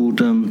guy called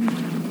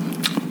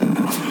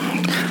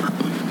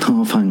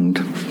Half Hanged.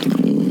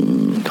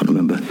 Can't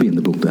remember. Be in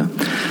the book there.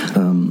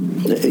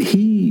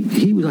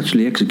 He was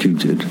actually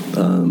executed.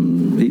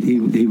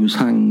 He was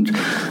hanged,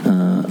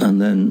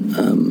 and then.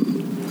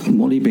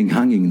 While he'd been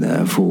hanging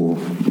there for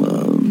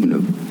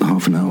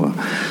half an hour,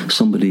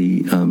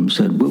 somebody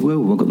said,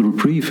 well, I've got the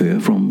reprieve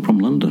here from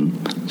London.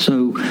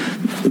 So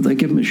they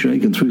gave him a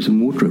shake and threw some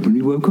water up, and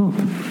he woke up.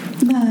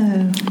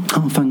 No.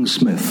 Fang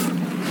Smith.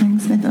 Fang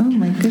Smith, oh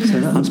my goodness. So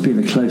that must be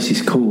the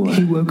closest call.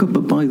 He woke up,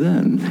 but by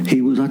then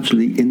he was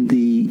actually in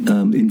the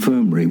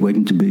infirmary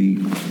waiting to be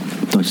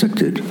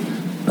dissected.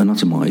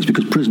 Anatomized,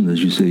 because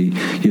prisoners, you see,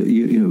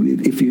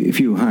 if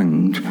you were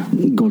hanged,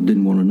 God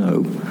didn't want to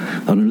know,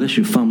 and unless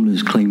your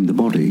families claimed the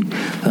body,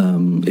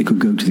 it could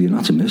go to the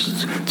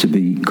anatomist to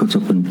be cut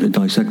up and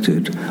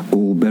dissected,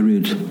 or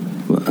buried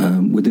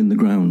within the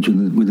grounds,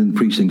 within the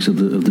precincts of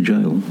the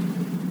jail.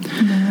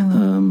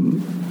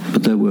 No.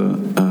 But there were,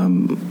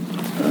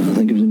 I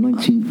think it was in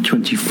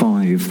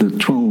 1925, the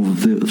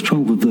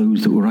 12 of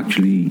those that were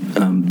actually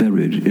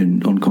buried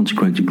on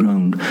consecrated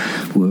ground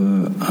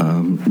were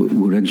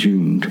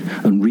exhumed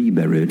and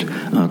reburied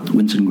at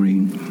Winton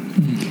Green.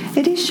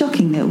 It is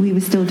shocking that we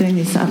were still doing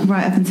this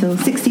right up until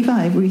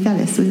 65. Ruth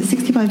Ellis, was it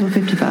 65 or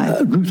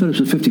 55? Ruth Ellis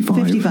was 55.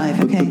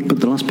 55, okay. But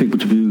the last people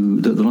to do,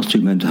 the last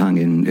 2 men to hang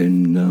in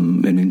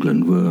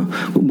England were,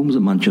 one was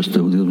at Manchester,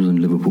 the other was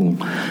in Liverpool,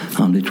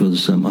 and it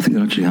was, I think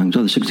they actually hanged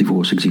either 64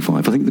 or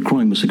 65. I think the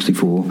crime was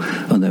 64,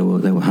 and they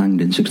were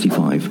hanged in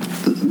 65.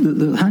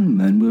 The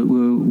hangmen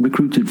were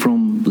recruited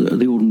from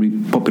the ordinary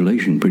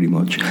population, pretty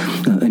much.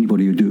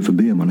 Anybody who'd do it for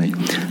beer money,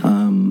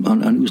 and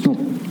it was not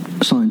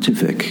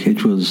scientific.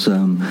 It was,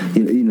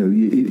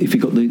 if you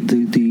got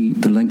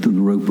the length of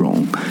the rope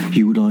wrong,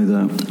 you would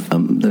either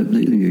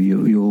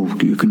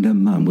your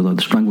condemned man would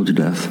either strangle to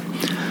death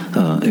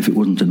if it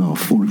wasn't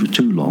enough, or if it was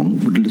too long,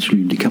 would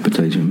literally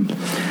decapitate him.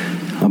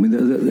 I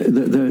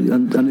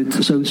mean,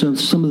 so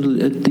some of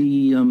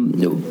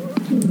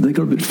they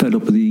got a bit fed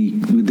up with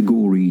the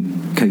gory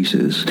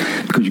cases,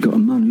 because you've got a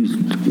man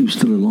who's was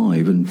still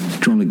alive and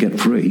trying to get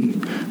free,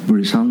 but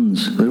his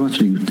hands were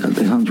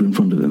in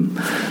front of him,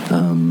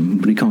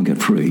 but he can't get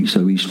free,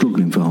 so he's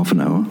struggling for half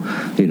an hour,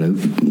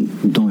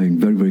 dying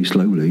very, very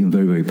slowly and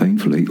very, very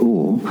painfully,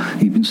 or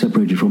he'd been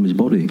separated from his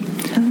body.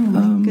 Oh,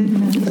 my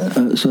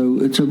goodness. So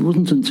it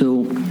wasn't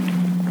until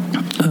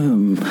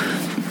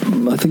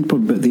I think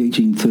probably about the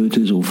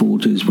 1830s or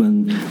 40s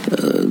when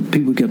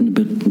people were getting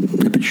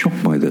a bit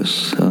shocked by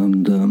this,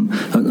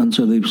 and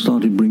so they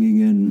started bringing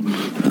in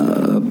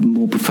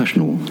more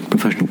professional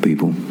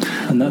people.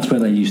 And that's where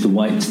they used the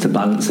weights to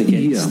balance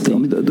against. Yeah, I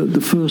mean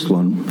the first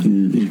one,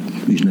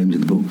 whose name's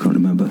in the book, I can't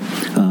remember.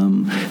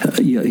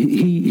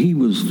 He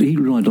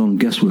relied on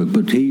guesswork,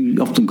 but he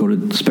often got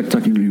it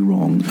spectacularly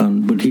wrong.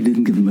 But he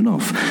didn't give them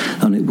enough,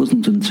 and it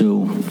wasn't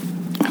until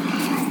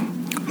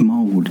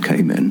Marwood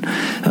came in,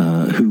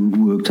 who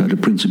worked out a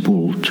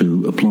principle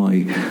to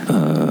apply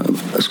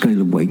a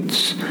scale of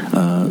weights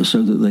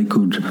so that they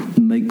could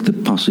make the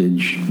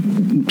passage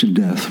to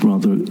death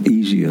rather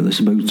easier. They're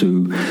supposed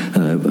to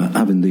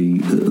having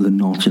the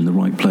knot in the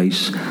right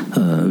place,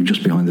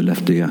 just behind the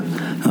left ear,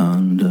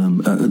 and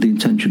the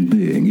intention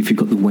being, if you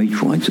got the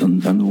weight right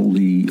and all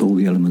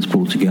the elements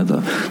brought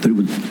together, that it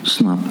would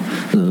snap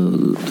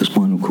the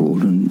spinal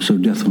cord, and so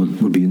death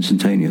would be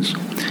instantaneous.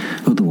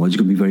 Otherwise, it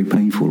could be very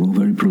painful or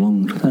very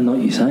prolonged. And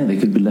like you say, they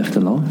could be left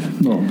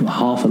alive, well,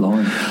 half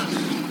alive.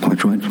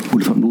 Quite right.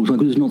 Would have happened also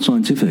because it's not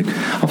scientific.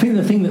 I think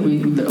the thing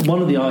that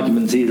one of the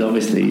arguments is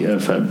obviously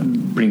for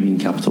bringing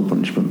capital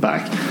punishment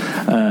back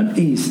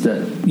is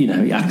that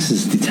it acts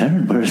as a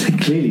deterrent, whereas it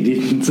clearly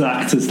didn't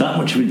act as that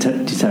much of a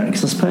deterrent.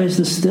 Because I suppose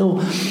there's still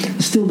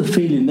the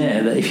feeling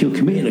there that if you're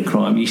committing a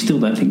crime, you still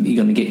don't think that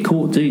you're going to get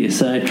caught, do you?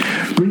 So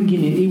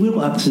bringing it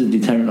will act as a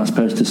deterrent, I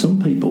suppose, to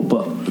some people,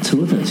 but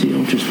to others,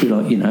 it'll just be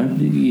like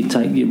you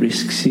take your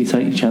risks, you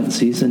take your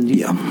chances, and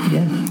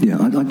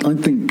I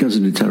think as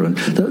a deterrent,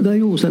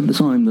 they all said at the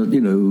time that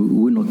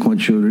we're not quite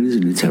sure it is a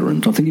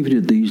deterrent. I think if you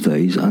did these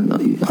days,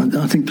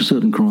 I think for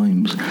certain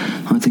crimes,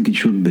 I think it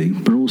should be.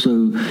 But also,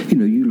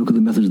 you look at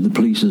the methods of the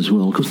police as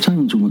well, because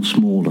towns were much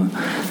smaller.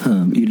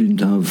 You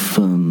didn't have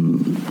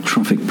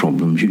traffic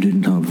problems. You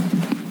didn't have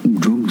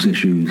drugs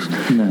issues.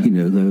 No.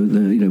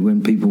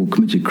 When people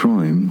committed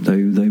crime,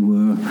 they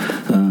were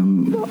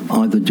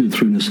either do it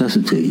through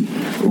necessity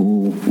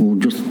or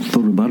just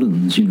thorough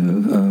balance.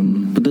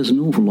 But there's an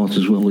awful lot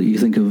as well that you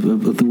think of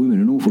the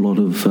women, an awful lot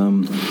of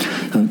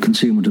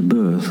concealment of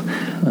birth.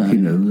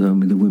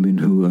 The women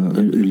who are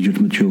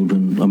illegitimate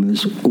children. I mean,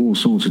 there's all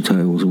sorts of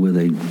tales where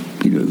they,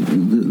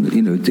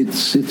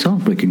 it's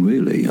heartbreaking,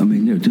 really. I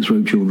mean, to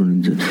throw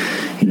children into,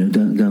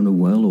 down a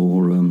well,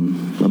 or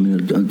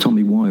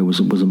Tommy Wire was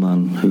a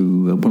man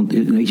who, in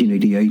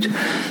 1888,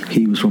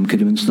 he was from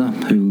Kidderminster,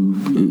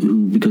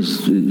 who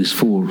because his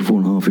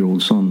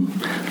 4.5-year-old son,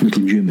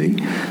 little Jimmy,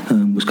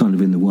 was kind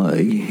of in the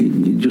way,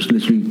 he just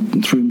literally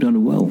threw him down a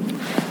well,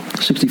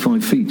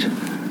 65 feet.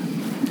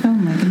 Oh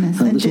my goodness!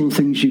 The sort of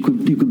things you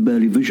could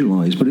barely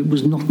visualise, but it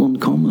was not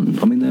uncommon.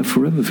 I mean, they're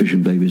forever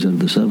fishing babies out of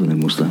the Severn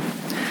in Worcester.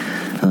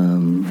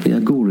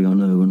 Gory, I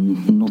know,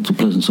 and not a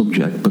pleasant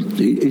subject, but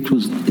it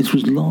was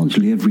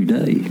largely every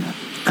day.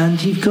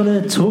 And you've got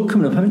a talk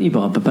coming up, haven't you,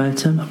 Bob, about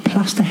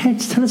plaster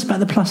heads? Tell us about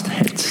the plaster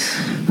heads.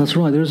 That's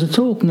right. There is a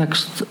talk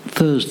next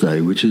Thursday,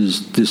 which is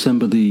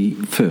December the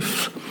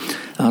 5th,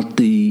 at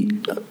the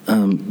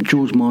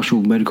George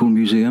Marshall Medical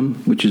Museum,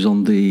 which is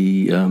on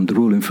the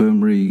Royal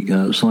Infirmary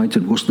site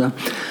at Worcester,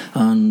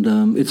 and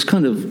it's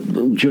kind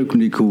of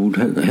jokingly called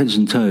Heads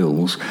and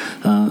Tails,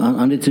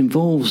 and it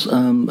involves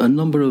a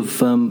number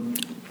of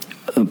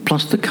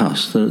plaster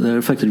casts. They're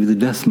effectively the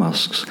death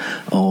masks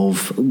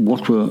of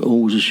what were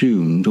always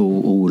assumed,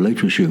 or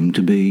later assumed,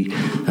 to be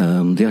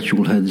the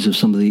actual heads of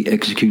some of the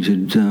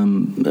executed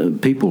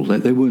people.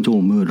 They weren't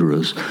all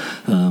murderers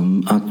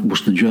at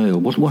Worcester Jail.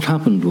 What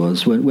happened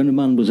was, when a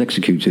man was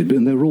executed,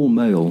 and they were all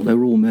male, they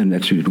were all men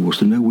executed at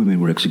Worcester, no women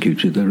were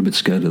executed, they were a bit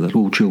scared of that,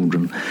 all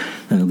children.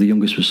 The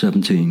youngest was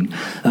 17.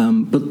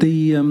 But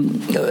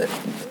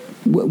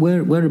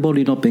where a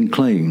body had not been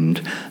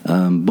claimed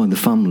by the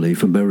family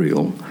for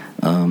burial,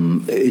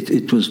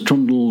 it was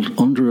trundled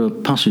under a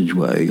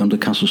passageway under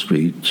Castle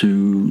Street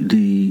to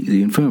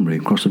the infirmary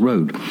across the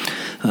road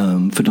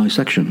for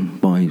dissection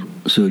by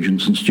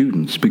surgeons and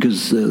students,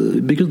 because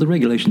the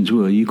regulations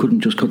were you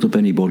couldn't just cut up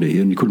any body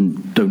and you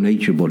couldn't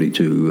donate your body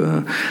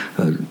to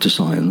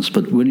science,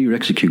 but when you're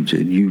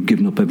executed you've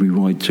given up every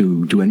right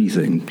to do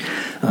anything,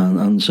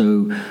 and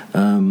so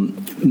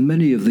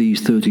many of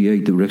these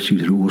 38 that were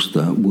executed at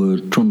Worcester were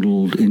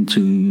trundled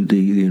into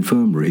the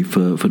infirmary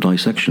for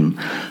dissection,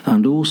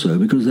 and also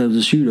because there was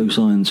a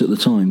pseudoscience at the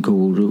time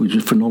called, which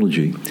was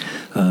phrenology,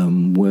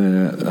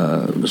 where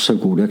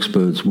so-called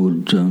experts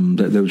would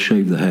they would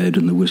shave the head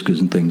and the whiskers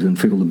and things and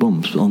fill the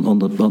bumps on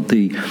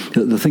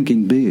the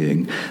thinking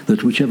being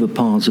that whichever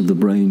parts of the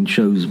brain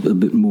shows a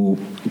bit more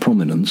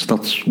prominence,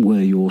 that's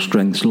where your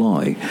strengths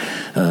lie,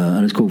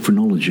 and it's called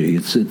phrenology.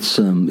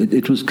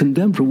 It was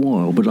condemned for a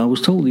while, but I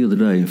was told the other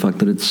day, in fact,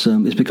 that it's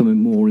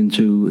becoming more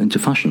into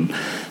fashion,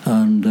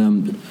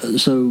 and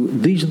so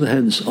these are the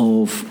heads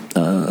of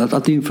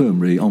at the infirmary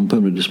infirmary on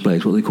permanent display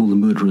is what they call the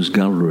Murderers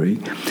Gallery,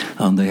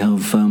 and they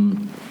have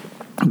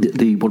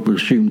what were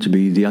assumed to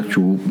be the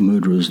actual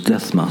murderers'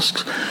 death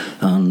masks,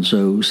 and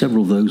so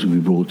several of those will be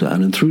brought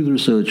down. And through the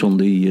research on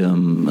the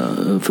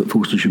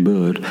Worcestershire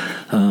bird,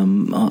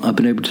 I've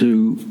been able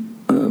to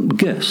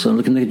guess,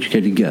 like an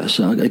educated guess.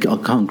 I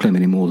can't claim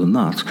any more than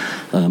that,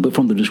 but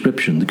from the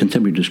description, the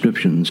contemporary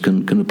descriptions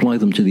can apply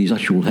them to these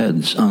actual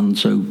heads, and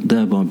so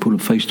thereby put a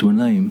face to a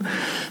name.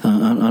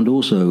 And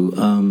also,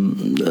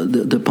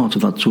 the part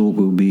of that talk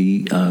will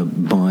be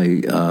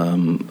by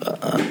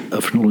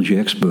a phrenology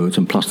expert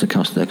and plaster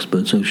cast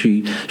expert. So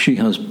she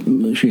has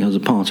a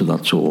part of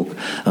that talk,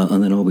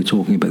 and then I'll be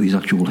talking about these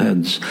actual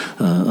heads,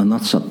 and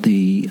that's at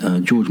the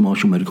George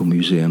Marshall Medical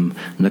Museum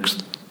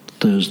next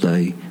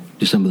Thursday,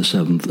 December the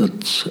 7th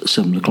at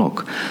 7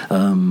 o'clock.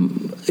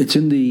 It's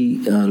in the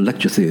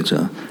lecture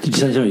theatre. Did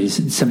you say, sorry, it's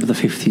December the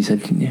 5th, you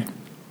said, didn't you?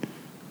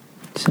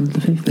 December the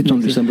 5th? It's on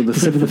December the 5th.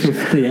 December the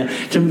 5th, yeah.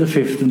 December the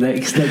 5th,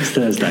 next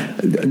Thursday.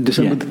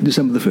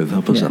 December the 5th,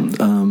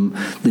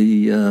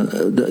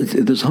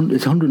 7:30.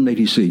 It's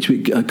 180 seats.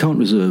 I can't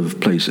reserve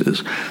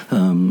places.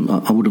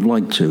 I would have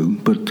liked to,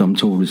 but I'm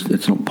told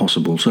it's not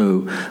possible.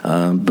 So,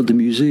 but the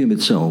museum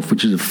itself,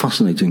 which is a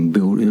fascinating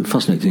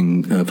facility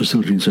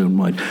in its own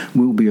right,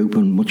 will be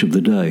open much of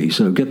the day.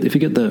 So if you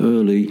get there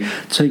early,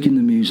 take in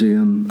the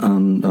museum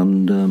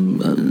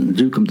and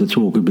do come to the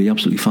talk. It would be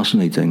absolutely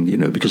fascinating,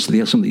 because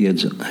some of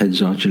the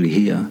heads are actually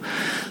here.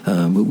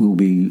 Will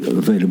be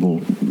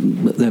available.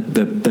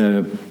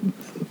 They're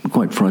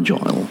quite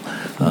fragile,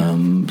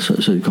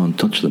 so you can't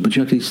touch them. But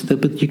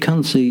you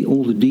can see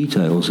all the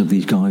details of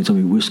these guys. I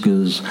mean,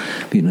 whiskers,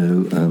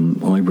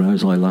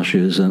 eyebrows,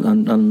 eyelashes,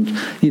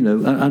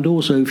 and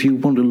also if you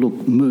want to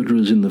look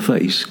murderers in the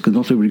face, because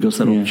not everybody gets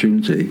that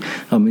opportunity.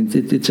 I mean,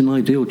 it's an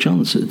ideal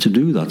chance to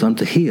do that and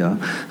to hear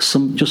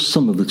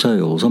some of the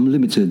tales. I'm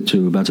limited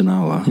to about an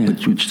hour,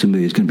 which to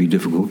me is going to be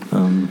difficult.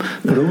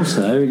 But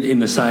also in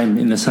the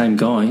same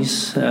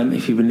guise,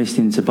 if you've been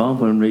listening to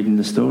Bob and reading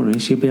the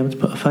stories, you'll be able to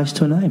put a face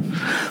to a name.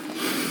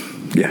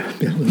 Yeah.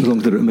 As long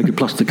as they don't make a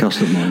plaster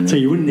cast of mine. So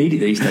you wouldn't need it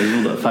these days,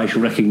 all that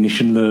facial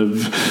recognition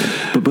of.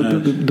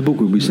 But the book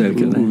will be there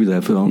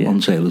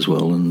on sale as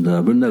well, and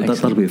but no,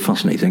 that'll be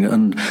fascinating,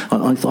 and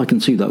I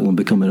can see that one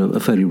becoming a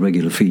fairly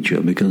regular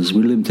feature because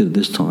we're limited at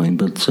this time,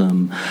 but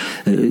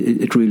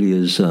it really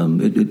is.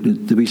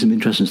 There'll be some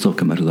interesting stuff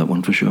come out of that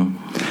one for sure.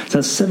 So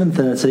that's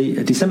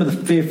 7:30, December the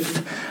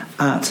 5th,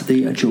 at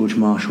the George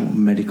Marshall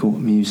Medical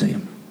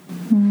Museum.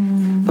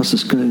 That's the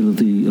scale of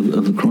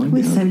the crime.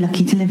 We're so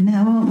lucky to live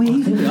now, aren't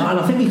we?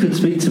 I think we could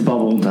speak to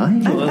Bob all day.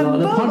 Bob, I'm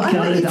not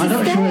sure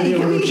whether you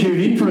want to tune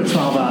in for a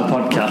 12-hour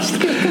podcast.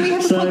 Can we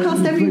have a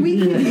podcast every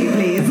week with you,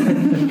 please?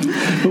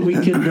 But we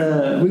could.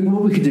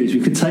 What we could do is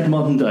we could take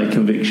modern day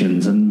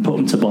convictions and put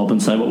them to Bob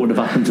and say what would have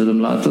happened to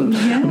them.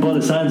 And by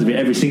the sounds of it,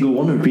 every single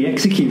one would be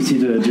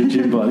executed,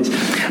 judging by this.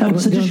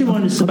 So just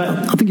remind us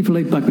about. I think if you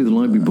lay back with the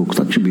library books,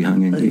 that should be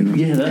hanging.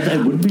 Yeah,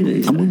 that would be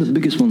these. And one of the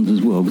biggest ones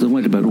as well, because I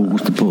write about all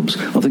Worcester pubs.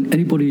 I think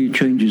anybody who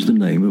changes the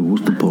name of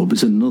Worcester pub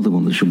is another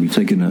one that should be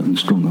taken out and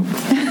strung up.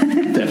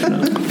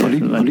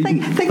 Definitely.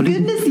 Thank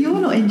goodness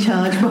you're not in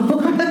charge, Bob.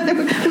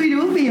 We'd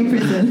all be in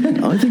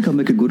prison. I think I'll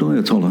make a good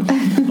Ayatollah.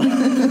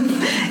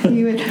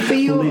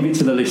 We'll leave it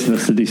to the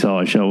listeners to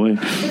decide, shall we?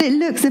 It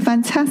looks a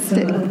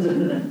fantastic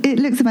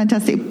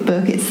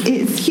book.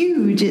 It's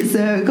huge. It's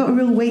got a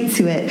real weight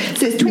to it.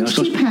 So it's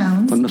 £22.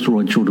 I'm going to have to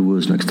write shorter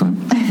words next time.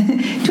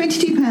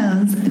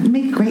 £22.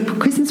 Make a great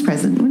Christmas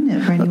present, wouldn't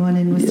it, for anyone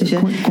in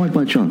Worcestershire? Quite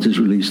by chance. It's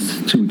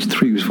released 3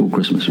 weeks before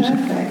Christmas.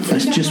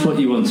 That's just what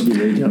you want to be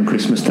reading on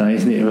Christmas Day,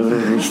 isn't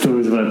it?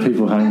 Stories about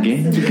people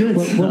hanging. That'd be good.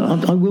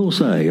 Well, I will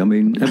say, I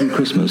mean, every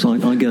Christmas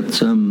I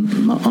get a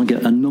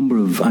number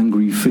of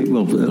angry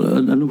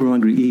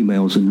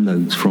emails and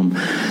notes from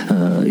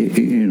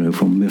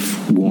from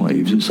MIF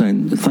wives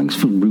saying thanks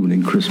for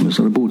ruining Christmas.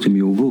 I bought him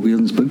your book. He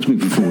hasn't spoken to me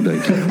for 4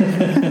 days.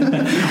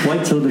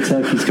 Wait till the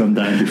turkey's gone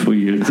down before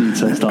you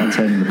start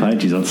turning the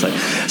pages on. So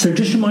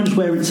just remind us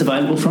where it's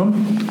available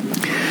from.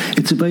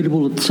 It's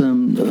available at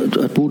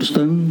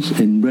Waterstones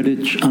in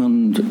Redditch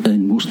and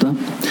in Worcester,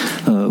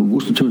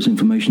 Worcester Tourist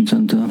Information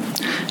Centre.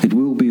 It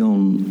will be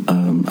on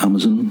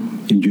Amazon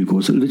in due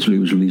course. It literally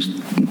was released.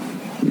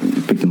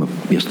 Picked them up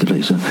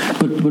yesterday,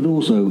 but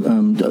also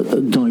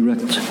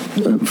direct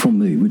from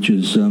me, which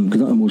is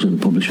because I'm also the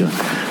publisher,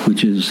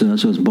 which is so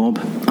it's Bob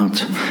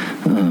at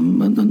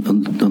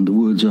and the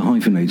words are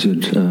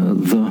hyphenated,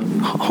 the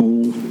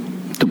whole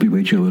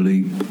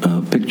WHOLE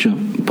picture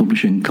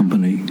publishing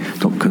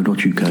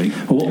company.co.uk.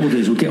 Well, what we'll do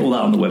is we'll get all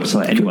that on the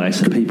website anyway,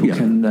 so people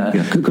can.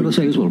 Could I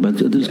say as well? But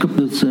there's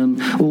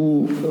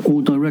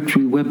all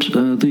directory webs,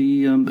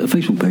 the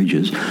Facebook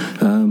pages.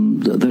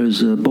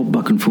 There's Bob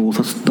Back and Forth.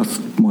 That's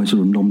my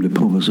sort of nom de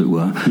plume, as it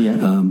were.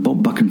 Yeah.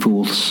 Bob Back and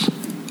Forth's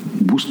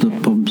Worcester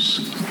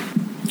pubs.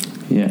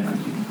 Yeah.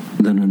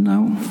 Then and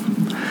now.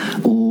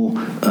 Or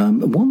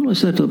one that I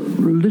set up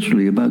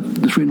literally about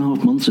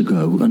 3.5 months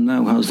ago, and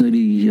now has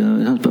nearly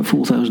it has about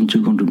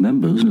 4,200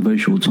 members in a very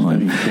short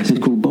time. It's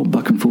called Bob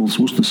Back and Forth's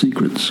Worcester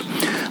Secrets,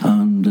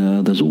 and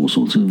and there's all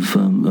sorts of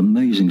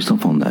amazing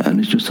stuff on there, and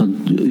it's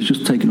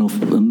just taken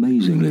off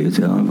amazingly.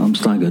 I'm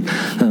staggered.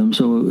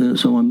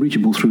 So I'm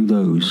reachable through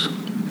those.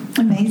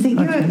 Amazing.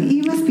 Okay.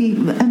 You must be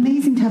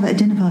amazing to have at a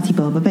dinner party,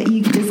 Bob. I bet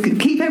you could just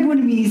keep everyone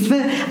amused for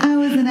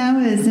hours and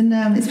hours. And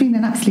it's been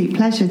an absolute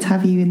pleasure to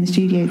have you in the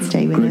studio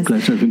today with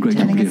us. It's been great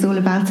telling us all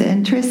about it.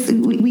 And Tris,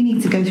 we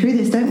need to go through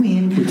this, don't we?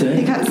 And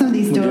pick out some of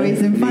these stories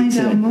and find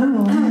out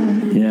more.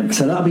 Yeah,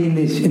 so that'll be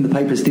in the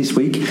papers this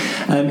week.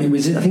 I think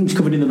it was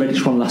covered in the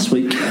Redditch one last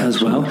week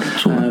as well.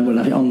 We'll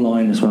have it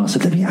online as well. So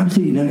there'll be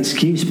absolutely no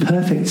excuse.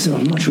 Perfect. So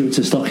I'm not sure it's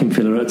a stocking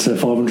filler at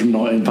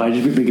 519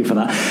 pages, a bit bigger for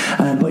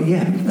that. But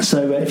yeah,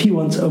 so if you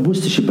want a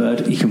Worcestershire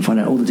bird, you can find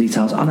out all the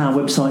details on our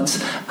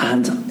websites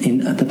and in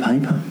the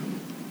paper.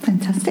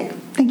 Fantastic.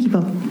 Thank you,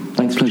 Bob.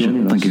 Thanks for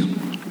joining us. Thank you.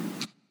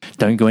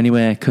 Don't go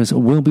anywhere, because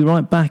we'll be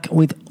right back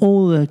with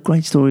all the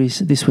great stories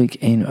this week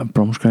in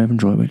Bromsgrove and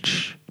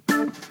Droitwich.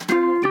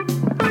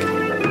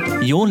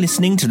 You're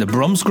listening to the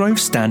Bromsgrove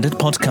Standard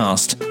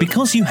Podcast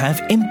because you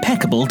have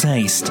impeccable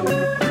taste.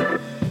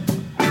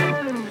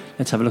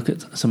 Let's have a look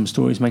at some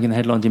stories making the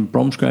headlines in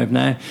Bromsgrove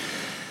now.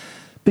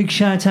 Big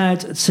shout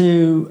out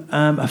to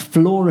a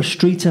Flora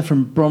Streeter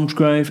from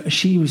Bromsgrove.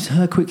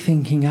 Her quick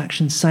thinking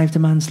action saved a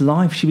man's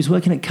life. She was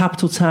working at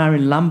Capital Tower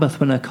in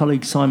Lambeth when her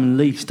colleague Simon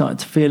Leaf started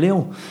to feel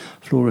ill.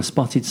 Flora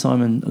spotted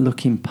Simon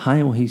looking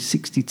pale. He's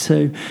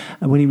 62.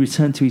 And when he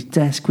returned to his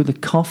desk with a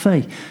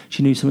coffee,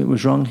 she knew something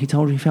was wrong. He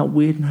told her he felt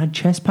weird and had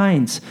chest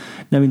pains.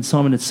 Knowing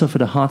Simon had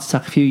suffered a heart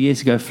attack a few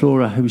years ago,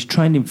 Flora, who was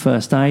trained in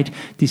first aid,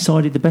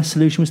 decided the best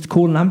solution was to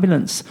call an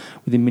ambulance.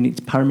 Within minutes,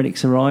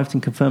 paramedics arrived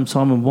and confirmed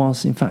Simon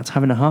was, in fact,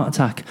 having a heart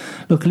attack.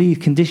 Luckily, his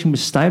condition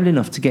was stable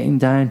enough to get him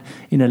down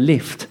in a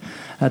lift.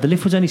 The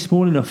lift was only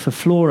small enough for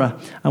Flora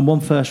and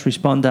one first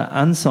responder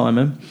and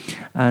Simon.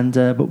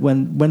 But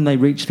when they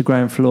reached the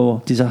ground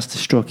floor, disaster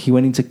struck. He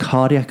went into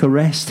cardiac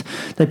arrest.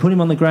 They put him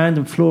on the ground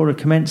and Flora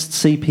commenced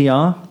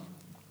CPR.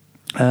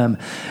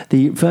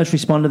 The first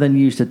responder then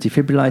used a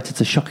defibrillator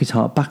to shock his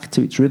heart back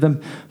to its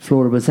rhythm.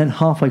 Flora was then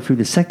halfway through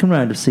the second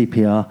round of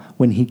CPR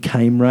when he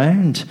came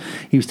round.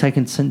 He was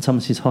taken to St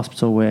Thomas's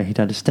Hospital, where he'd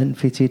had a stent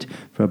fitted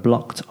for a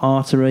blocked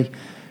artery.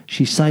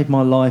 She saved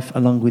my life,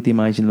 along with the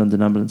amazing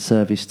London Ambulance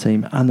Service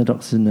team and the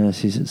doctors and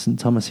nurses at St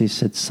Thomas's,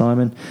 said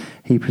Simon.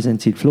 He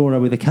presented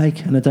Flora with a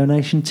cake and a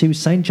donation to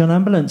St John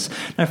Ambulance.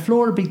 Now,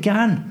 Flora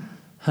began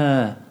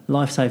her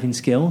life-saving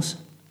skills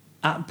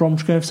at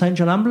Bromsgrove St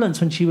John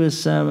Ambulance when she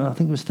was, I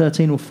think it was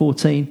 13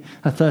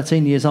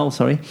 years old,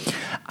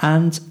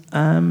 and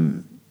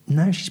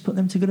now she's put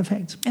them to good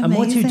effect. Amazing. And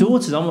my two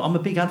daughters, I'm a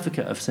big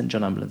advocate of St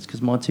John Ambulance,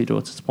 because my two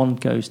daughters, one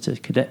goes to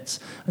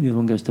cadets and the other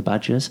one goes to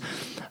Badgers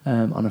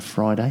on a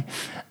Friday.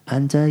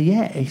 And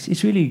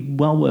it's really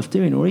well worth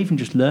doing, or even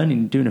just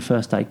doing a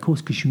first aid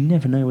course, because you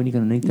never know when you're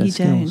going to need those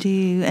skills. You don't, do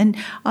you? And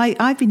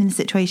I've been in a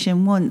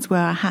situation once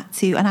where I had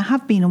to, and I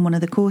have been on one of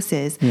the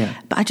courses,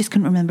 but I just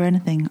couldn't remember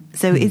anything.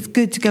 So it's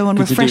good to go on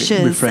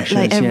refreshers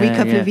like every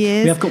couple of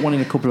years. We have got one in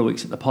a couple of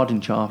weeks at the pod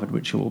in Charford,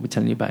 which we'll be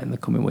telling you about in the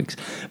coming weeks.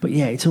 But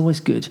yeah, it's always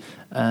good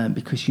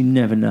because you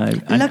never know.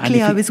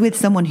 Luckily, I was with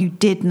someone who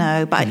did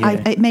know, but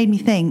it made me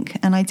think,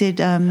 and I did.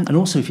 And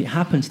also, if it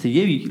happens to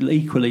you,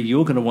 equally,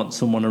 you're going to want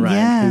someone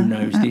around who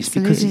knows this,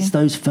 because it's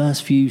those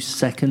first few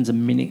seconds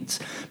and minutes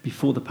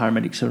before the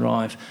paramedics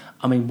arrive.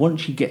 I mean,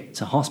 once you get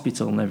to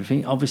hospital and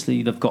everything,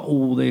 obviously they've got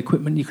all the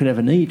equipment you could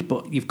ever need,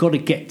 but you've got to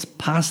get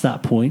past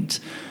that point.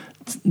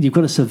 You've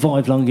got to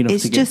survive long enough to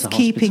get to hospital. It's just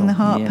keeping the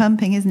heart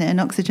pumping, isn't it? And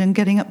oxygen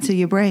getting up to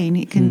your brain.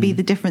 It can be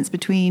the difference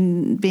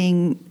between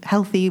being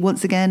healthy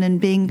once again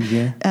and being,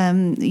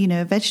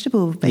 a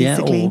vegetable,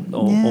 basically.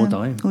 Or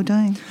dying. Or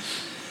dying.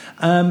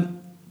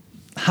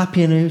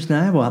 Happier news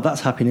now. Well,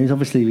 that's happy news,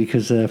 obviously,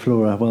 because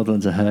Flora, well done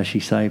to her.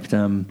 She saved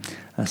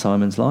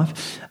Simon's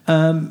life.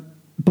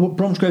 But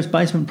Bromsgrove's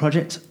basement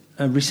project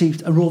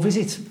received a raw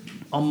visit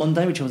on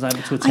Monday, which I was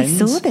able to attend.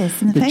 I saw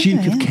this in the paper.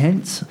 Duke of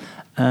Kent.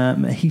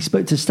 He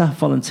spoke to staff,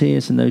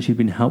 volunteers, and those who'd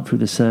been helped through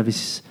the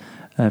services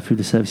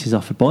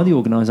offered by the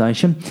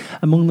organisation.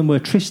 Among them were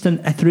Tristan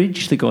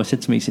Etheridge. The guy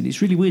said to me, he said,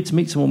 "It's really weird to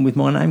meet someone with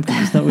my name,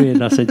 because it's not weird."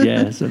 And I said,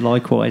 "Yeah, so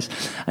likewise."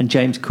 And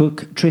James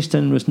Cook.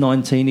 Tristan was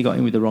 19. He got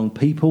in with the wrong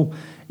people.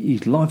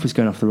 His life was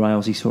going off the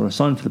rails. He saw a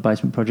sign for the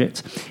basement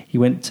project. He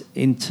went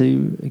in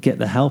to get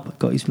the help,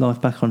 got his life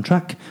back on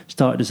track,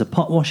 started as a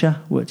pot washer,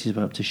 worked his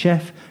way up to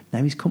chef.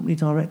 Now he's company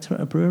director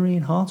at a brewery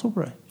in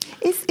Hartlebury.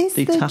 Is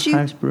the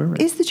House Brewery.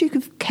 Is the Duke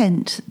of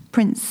Kent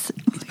Prince?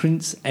 It's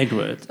Prince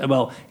Edward.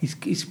 Well,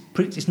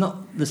 it's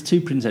not. There's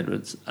two Prince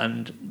Edwards,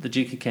 and the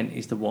Duke of Kent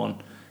is the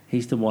one.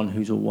 He's the one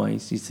who's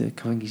always. I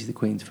think he's the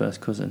Queen's first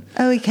cousin.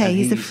 Oh, okay.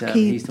 He's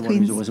the one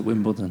who's always at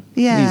Wimbledon.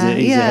 Yeah,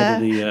 he's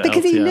ahead of the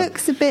because LTR. he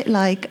looks a bit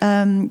like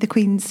the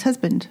Queen's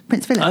husband,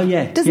 Prince Philip. Oh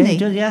yeah, doesn't he?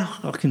 Yeah,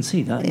 I can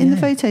see that in the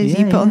photos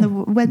you put on the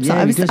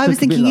website. Yeah, I was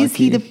thinking, is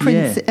he the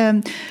Prince?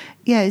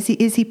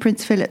 Is he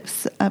Prince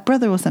Philip's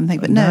brother or something?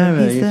 But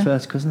no, he's the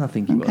first cousin. I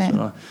think he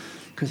was.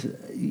 because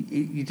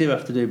you do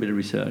have to do a bit of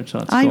research.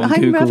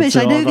 I'm rubbish.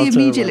 I know the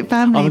immediate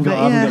family, I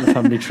haven't got a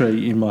family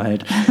tree in my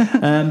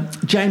head.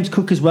 James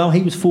Cook as well.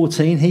 He was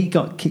 14. He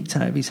got kicked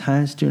out of his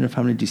house during a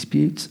family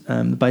dispute.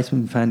 The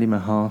baseman found him a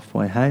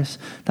halfway house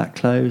that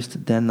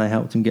closed. Then they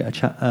helped him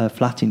get a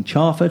flat in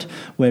Charford,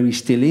 where he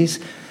still is.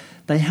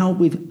 They help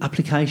with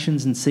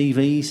applications and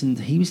CVs, and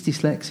he was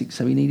dyslexic,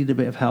 so he needed a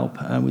bit of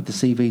help with the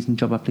CVs and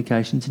job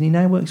applications, and he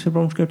now works for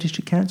Bromsgrove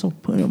District Council,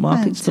 putting up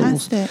market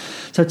stalls.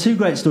 So 2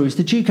 great stories.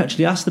 The Duke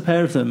actually asked the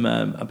pair of them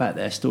about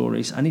their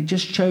stories, and it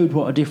just showed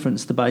what a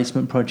difference the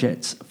Basement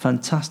Project's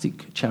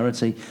fantastic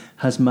charity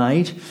has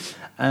made.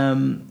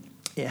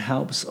 It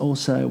helps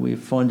also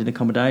with finding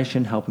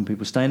accommodation, helping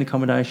people stay in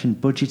accommodation,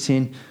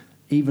 budgeting,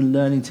 even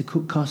learning to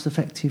cook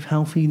cost-effective,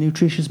 healthy,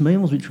 nutritious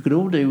meals, which we could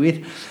all do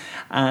with.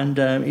 And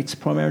it's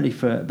primarily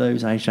for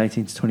those aged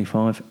 18 to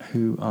 25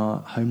 who are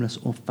homeless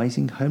or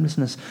facing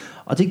homelessness.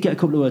 I did get a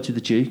couple of words with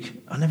the Duke.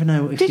 I never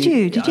know. If Did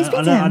you speak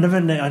to him? I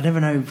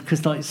never know,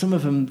 because like some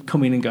of them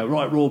come in and go,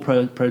 right, raw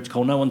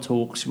protocol, no one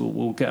talks,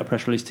 we'll get a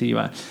press release to you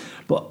out.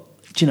 But,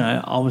 you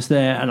know, I was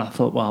there and I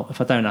thought, well,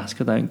 if I don't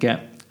ask, I don't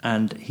get.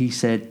 And he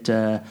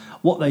said,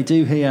 what they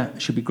do here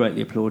should be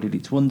greatly applauded.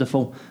 It's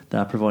wonderful. They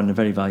are providing a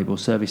very valuable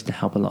service to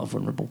help a lot of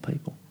vulnerable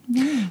people.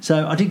 Yeah.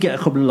 So I did get a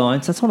couple of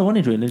lines. That's what I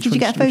wanted, really. Did you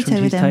get a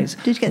photo with him?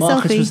 Did you get a selfie?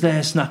 Marcus was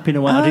there snapping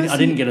away. I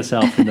didn't get a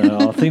selfie,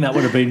 no. I think that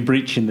would have been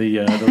breaching the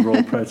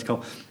royal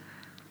protocol.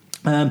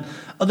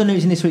 Other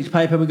news in this week's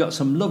paper, we got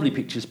some lovely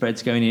picture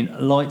spreads going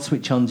in. Light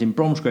switch-ons in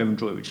Bromsgrove and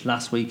Droitwich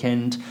last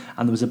weekend,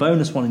 and there was a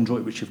bonus one in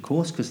Droitwich, of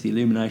course, because the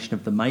illumination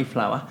of the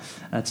Mayflower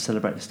to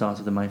celebrate the start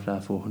of the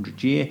Mayflower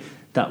 400 year.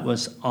 That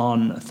was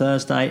on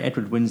Thursday.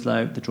 Edward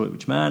Winslow, the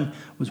Droitwich man,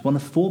 was one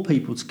of 4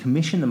 people to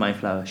commission the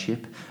Mayflower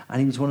ship, and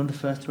he was one of the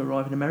first to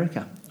arrive in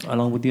America,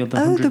 along with the other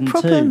 102. Oh, the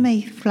proper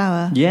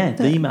Mayflower. Yeah,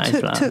 the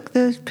Mayflower. Took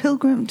the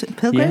pilgrims?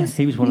 Yeah,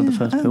 he was one of the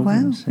first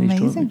pilgrims in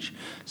Droitwich.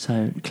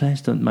 So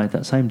Claire's made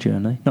that same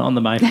journey, not on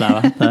the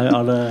Mayflower,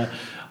 though,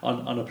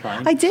 on a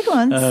plane. I did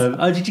once.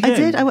 Did you go? I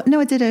did.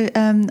 I did.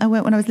 I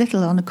went when I was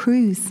little on a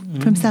cruise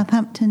from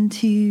Southampton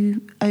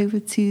over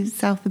to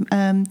South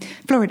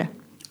Florida.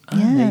 Oh,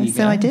 yeah,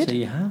 so I did. So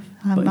you have.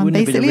 I'm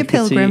basically a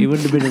pilgrim. You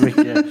wouldn't have been a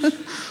rickety.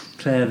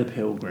 Claire the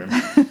Pilgrim.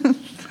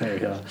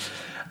 There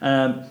we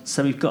are.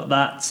 So we've got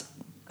that.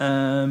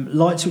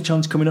 Light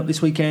switch-ons coming up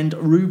this weekend.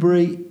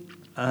 Rubery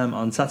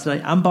on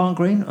Saturday and Barn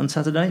Green on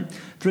Saturday.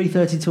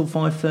 3:30 till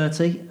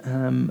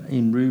 5:30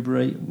 in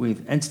Rubery,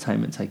 with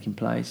entertainment taking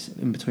place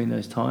in between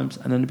those times.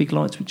 And then a big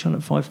light switch on at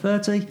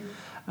 5:30.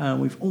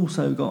 We've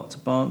also got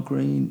Barn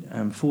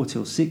Green 4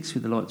 till 6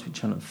 with the light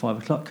switch on at 5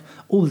 o'clock.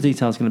 All the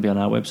details are going to be on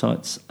our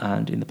websites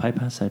and in the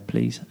paper, so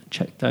please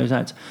check those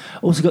out.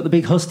 Also got the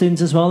big hustings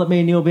as well that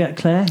me and you'll be at,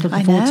 Claire.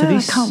 Looking forward to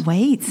this. I can't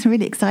wait. I'm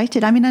really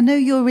excited. I mean, I know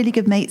you're really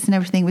good mates and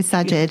everything with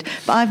Sajid,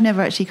 but I've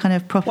never actually kind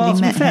of properly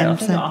met him.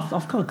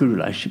 I've got good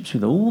relationships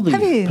with all the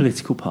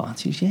political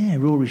parties. Yeah,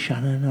 Rory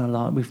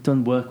Shannon. We've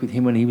done work with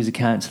him when he was a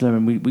councillor,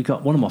 and we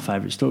got one of my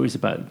favourite stories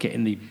about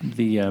getting the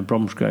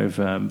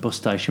Bromsgrove bus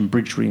station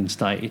bridge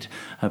reinstated.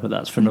 But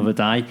that's for another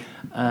day.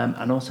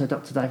 And also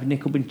Dr. David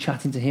Nichol, been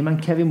chatting to him,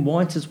 and Kevin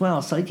White as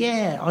well. So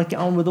yeah, I get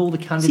on with all the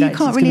candidates. So you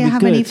can't really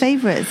have any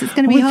favourites. It's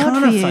going to be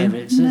hard for you. We can't have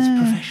favourites. No.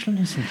 It's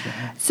professionalism.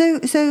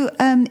 So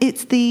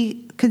it's the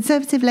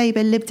Conservative,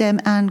 Labour, Lib Dem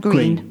and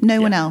Green.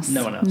 No one else.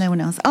 No one else. No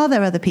one else. Are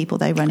there other people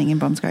though running in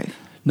Bromsgrove?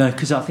 No,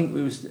 because I think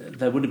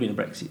there would have been a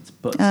Brexit,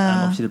 but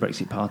obviously the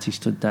Brexit party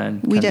stood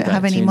down. We don't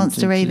have any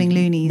monster raving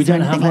loonies. We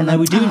don't have one. No,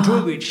 we do in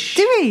Droitwich.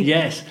 Do we?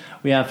 Yes,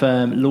 we have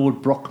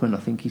Lord Brockman, I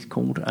think he's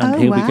called,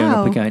 and he'll be going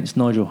up against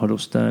Nigel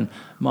Huddleston,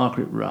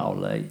 Margaret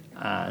Rowley,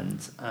 and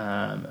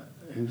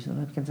who's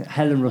against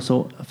Helen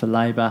Russell for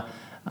Labour,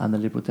 and the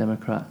Liberal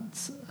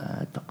Democrats,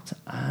 Dr.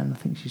 Anne, I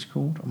think she's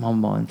called. I'm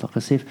on mine like a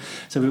sieve.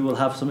 So we will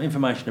have some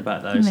information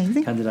about those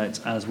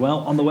candidates as well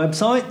on the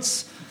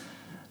websites.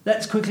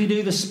 Let's quickly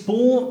do the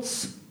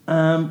sports.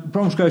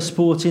 Bromsgrove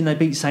Sporting, they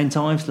beat St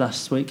Ives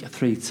last week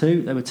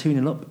 3-2. They were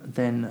 2-0 up.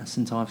 Then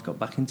St Ives got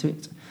back into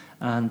it,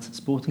 and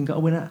Sporting got a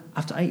winner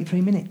after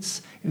 83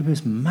 minutes. It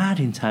was mad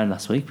in town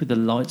last week with the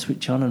light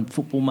switch on and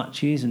football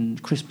matches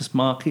and Christmas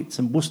markets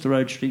and Worcester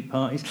Road street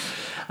parties.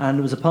 And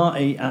there was a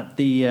party at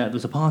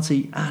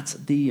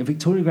the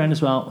Victoria Ground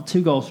as well.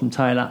 2 goals from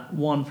Taylor,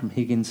 1 from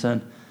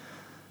Higginson.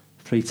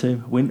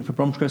 3-2 win for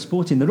Bromsgrove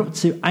Sporting. They're up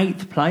to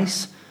 8th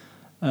place.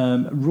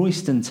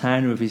 Royston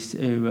Town, who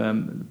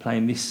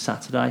playing this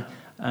Saturday.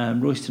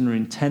 Royston are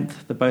in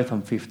 10th. They're both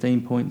on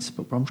 15 points,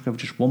 but Bromsgrove are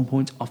just 1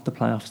 point off the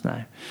playoffs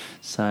now.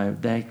 So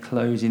they're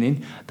closing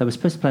in. They were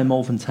supposed to play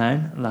Malvern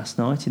Town last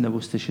night in the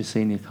Worcestershire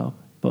Senior Cup,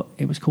 but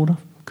it was called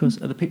off because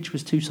the pitch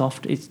was too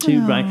soft. It's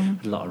too rain.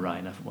 Had a lot of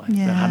rain, haven't we?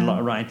 Yeah. We've had a lot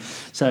of rain.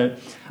 So,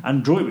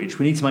 and Droitwich,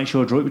 we need to make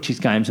sure Droitwich's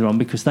games are on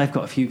because they've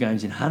got a few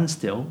games in hand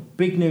still.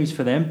 Big news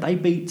for them. They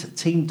beat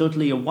Team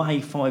Dudley away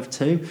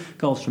 5-2.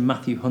 Goals from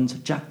Matthew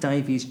Hunt, Jack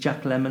Davies,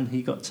 Jack Lemon,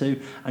 he got 2,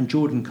 and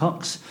Jordan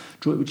Cox.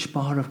 Droitwich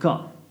Spa have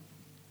got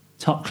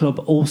top club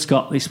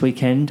Allscott this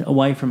weekend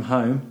away from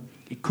home.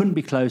 It couldn't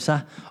be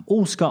closer.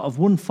 Allscott have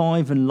won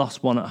 5 and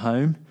lost 1 at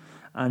home.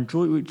 And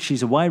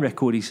Droitwich's away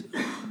record is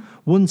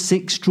won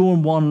 6,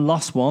 drawn 1,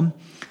 lost 1.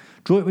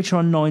 Droitwich are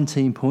on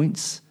 19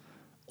 points.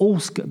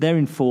 They're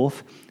in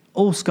 4th.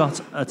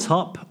 Allscott are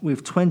top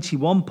with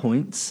 21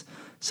 points.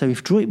 So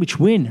if Droitwich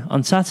win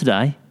on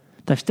Saturday,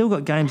 they've still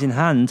got games in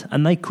hand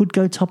and they could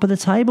go top of the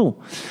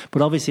table.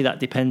 But obviously that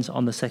depends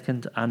on the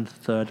 2nd and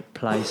 3rd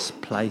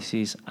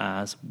places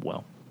as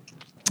well.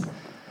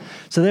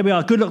 So there we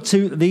are. Good luck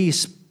to the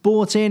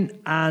Sporting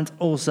and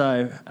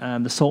also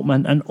the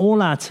Saltman and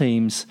all our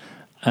teams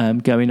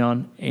going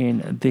on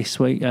in this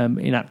week,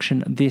 in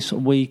action this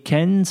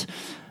weekend.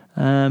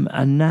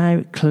 And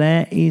now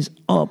Claire is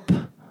up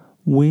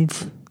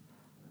with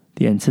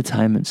the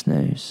entertainment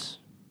news.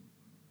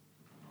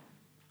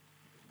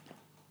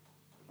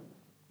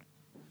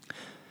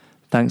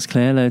 Thanks,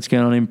 Claire. Loads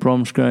going on in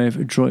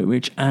Bromsgrove,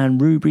 Droitwich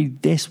and Ruby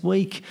this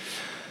week.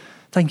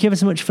 Thank you ever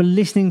so much for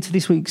listening to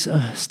this week's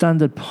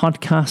Standard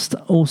podcast.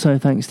 Also,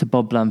 thanks to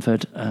Bob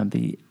Blandford,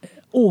 the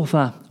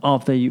author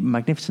of the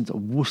magnificent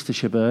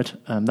Worcestershire Bird.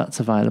 That's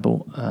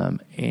available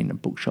in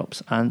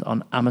bookshops and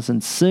on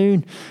Amazon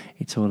soon.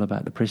 It's all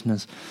about the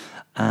prisoners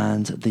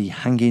and the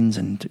hangings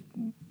and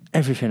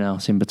everything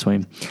else in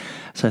between.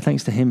 So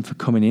thanks to him for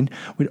coming in.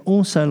 We'd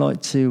also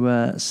like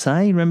to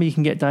say, remember you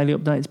can get daily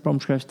updates,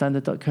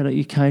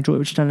 bromsgrovestandard.co.uk,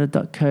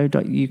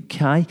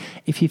 droitwichstandard.co.uk.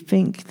 If you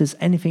think there's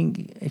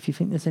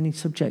any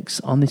subjects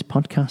on this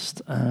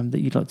podcast that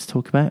you'd like to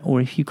talk about,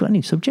 or if you've got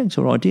any subjects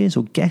or ideas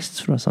or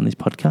guests for us on this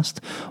podcast,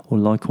 or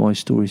likewise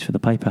stories for the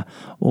paper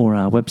or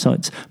our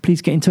websites,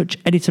 please get in touch.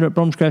 Editor at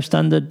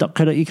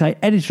bromsgrovestandard.co.uk,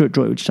 editor at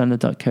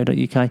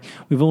droitwichstandard.co.uk.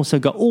 We've also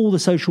got all the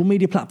social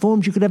media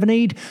platforms you could ever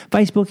need: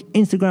 Facebook,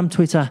 Instagram,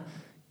 Twitter.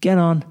 Get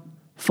on,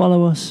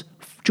 follow us,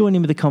 join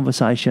in with the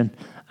conversation,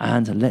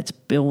 and let's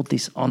build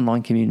this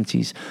online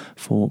communities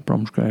for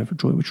Bromsgrove,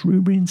 Droitwich,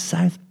 Ruby and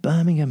South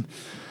Birmingham.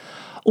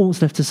 All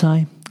that's left to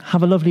say,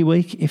 have a lovely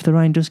week. If the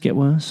rain does get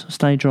worse,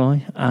 stay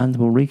dry, and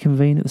we'll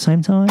reconvene at the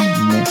same time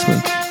next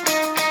week.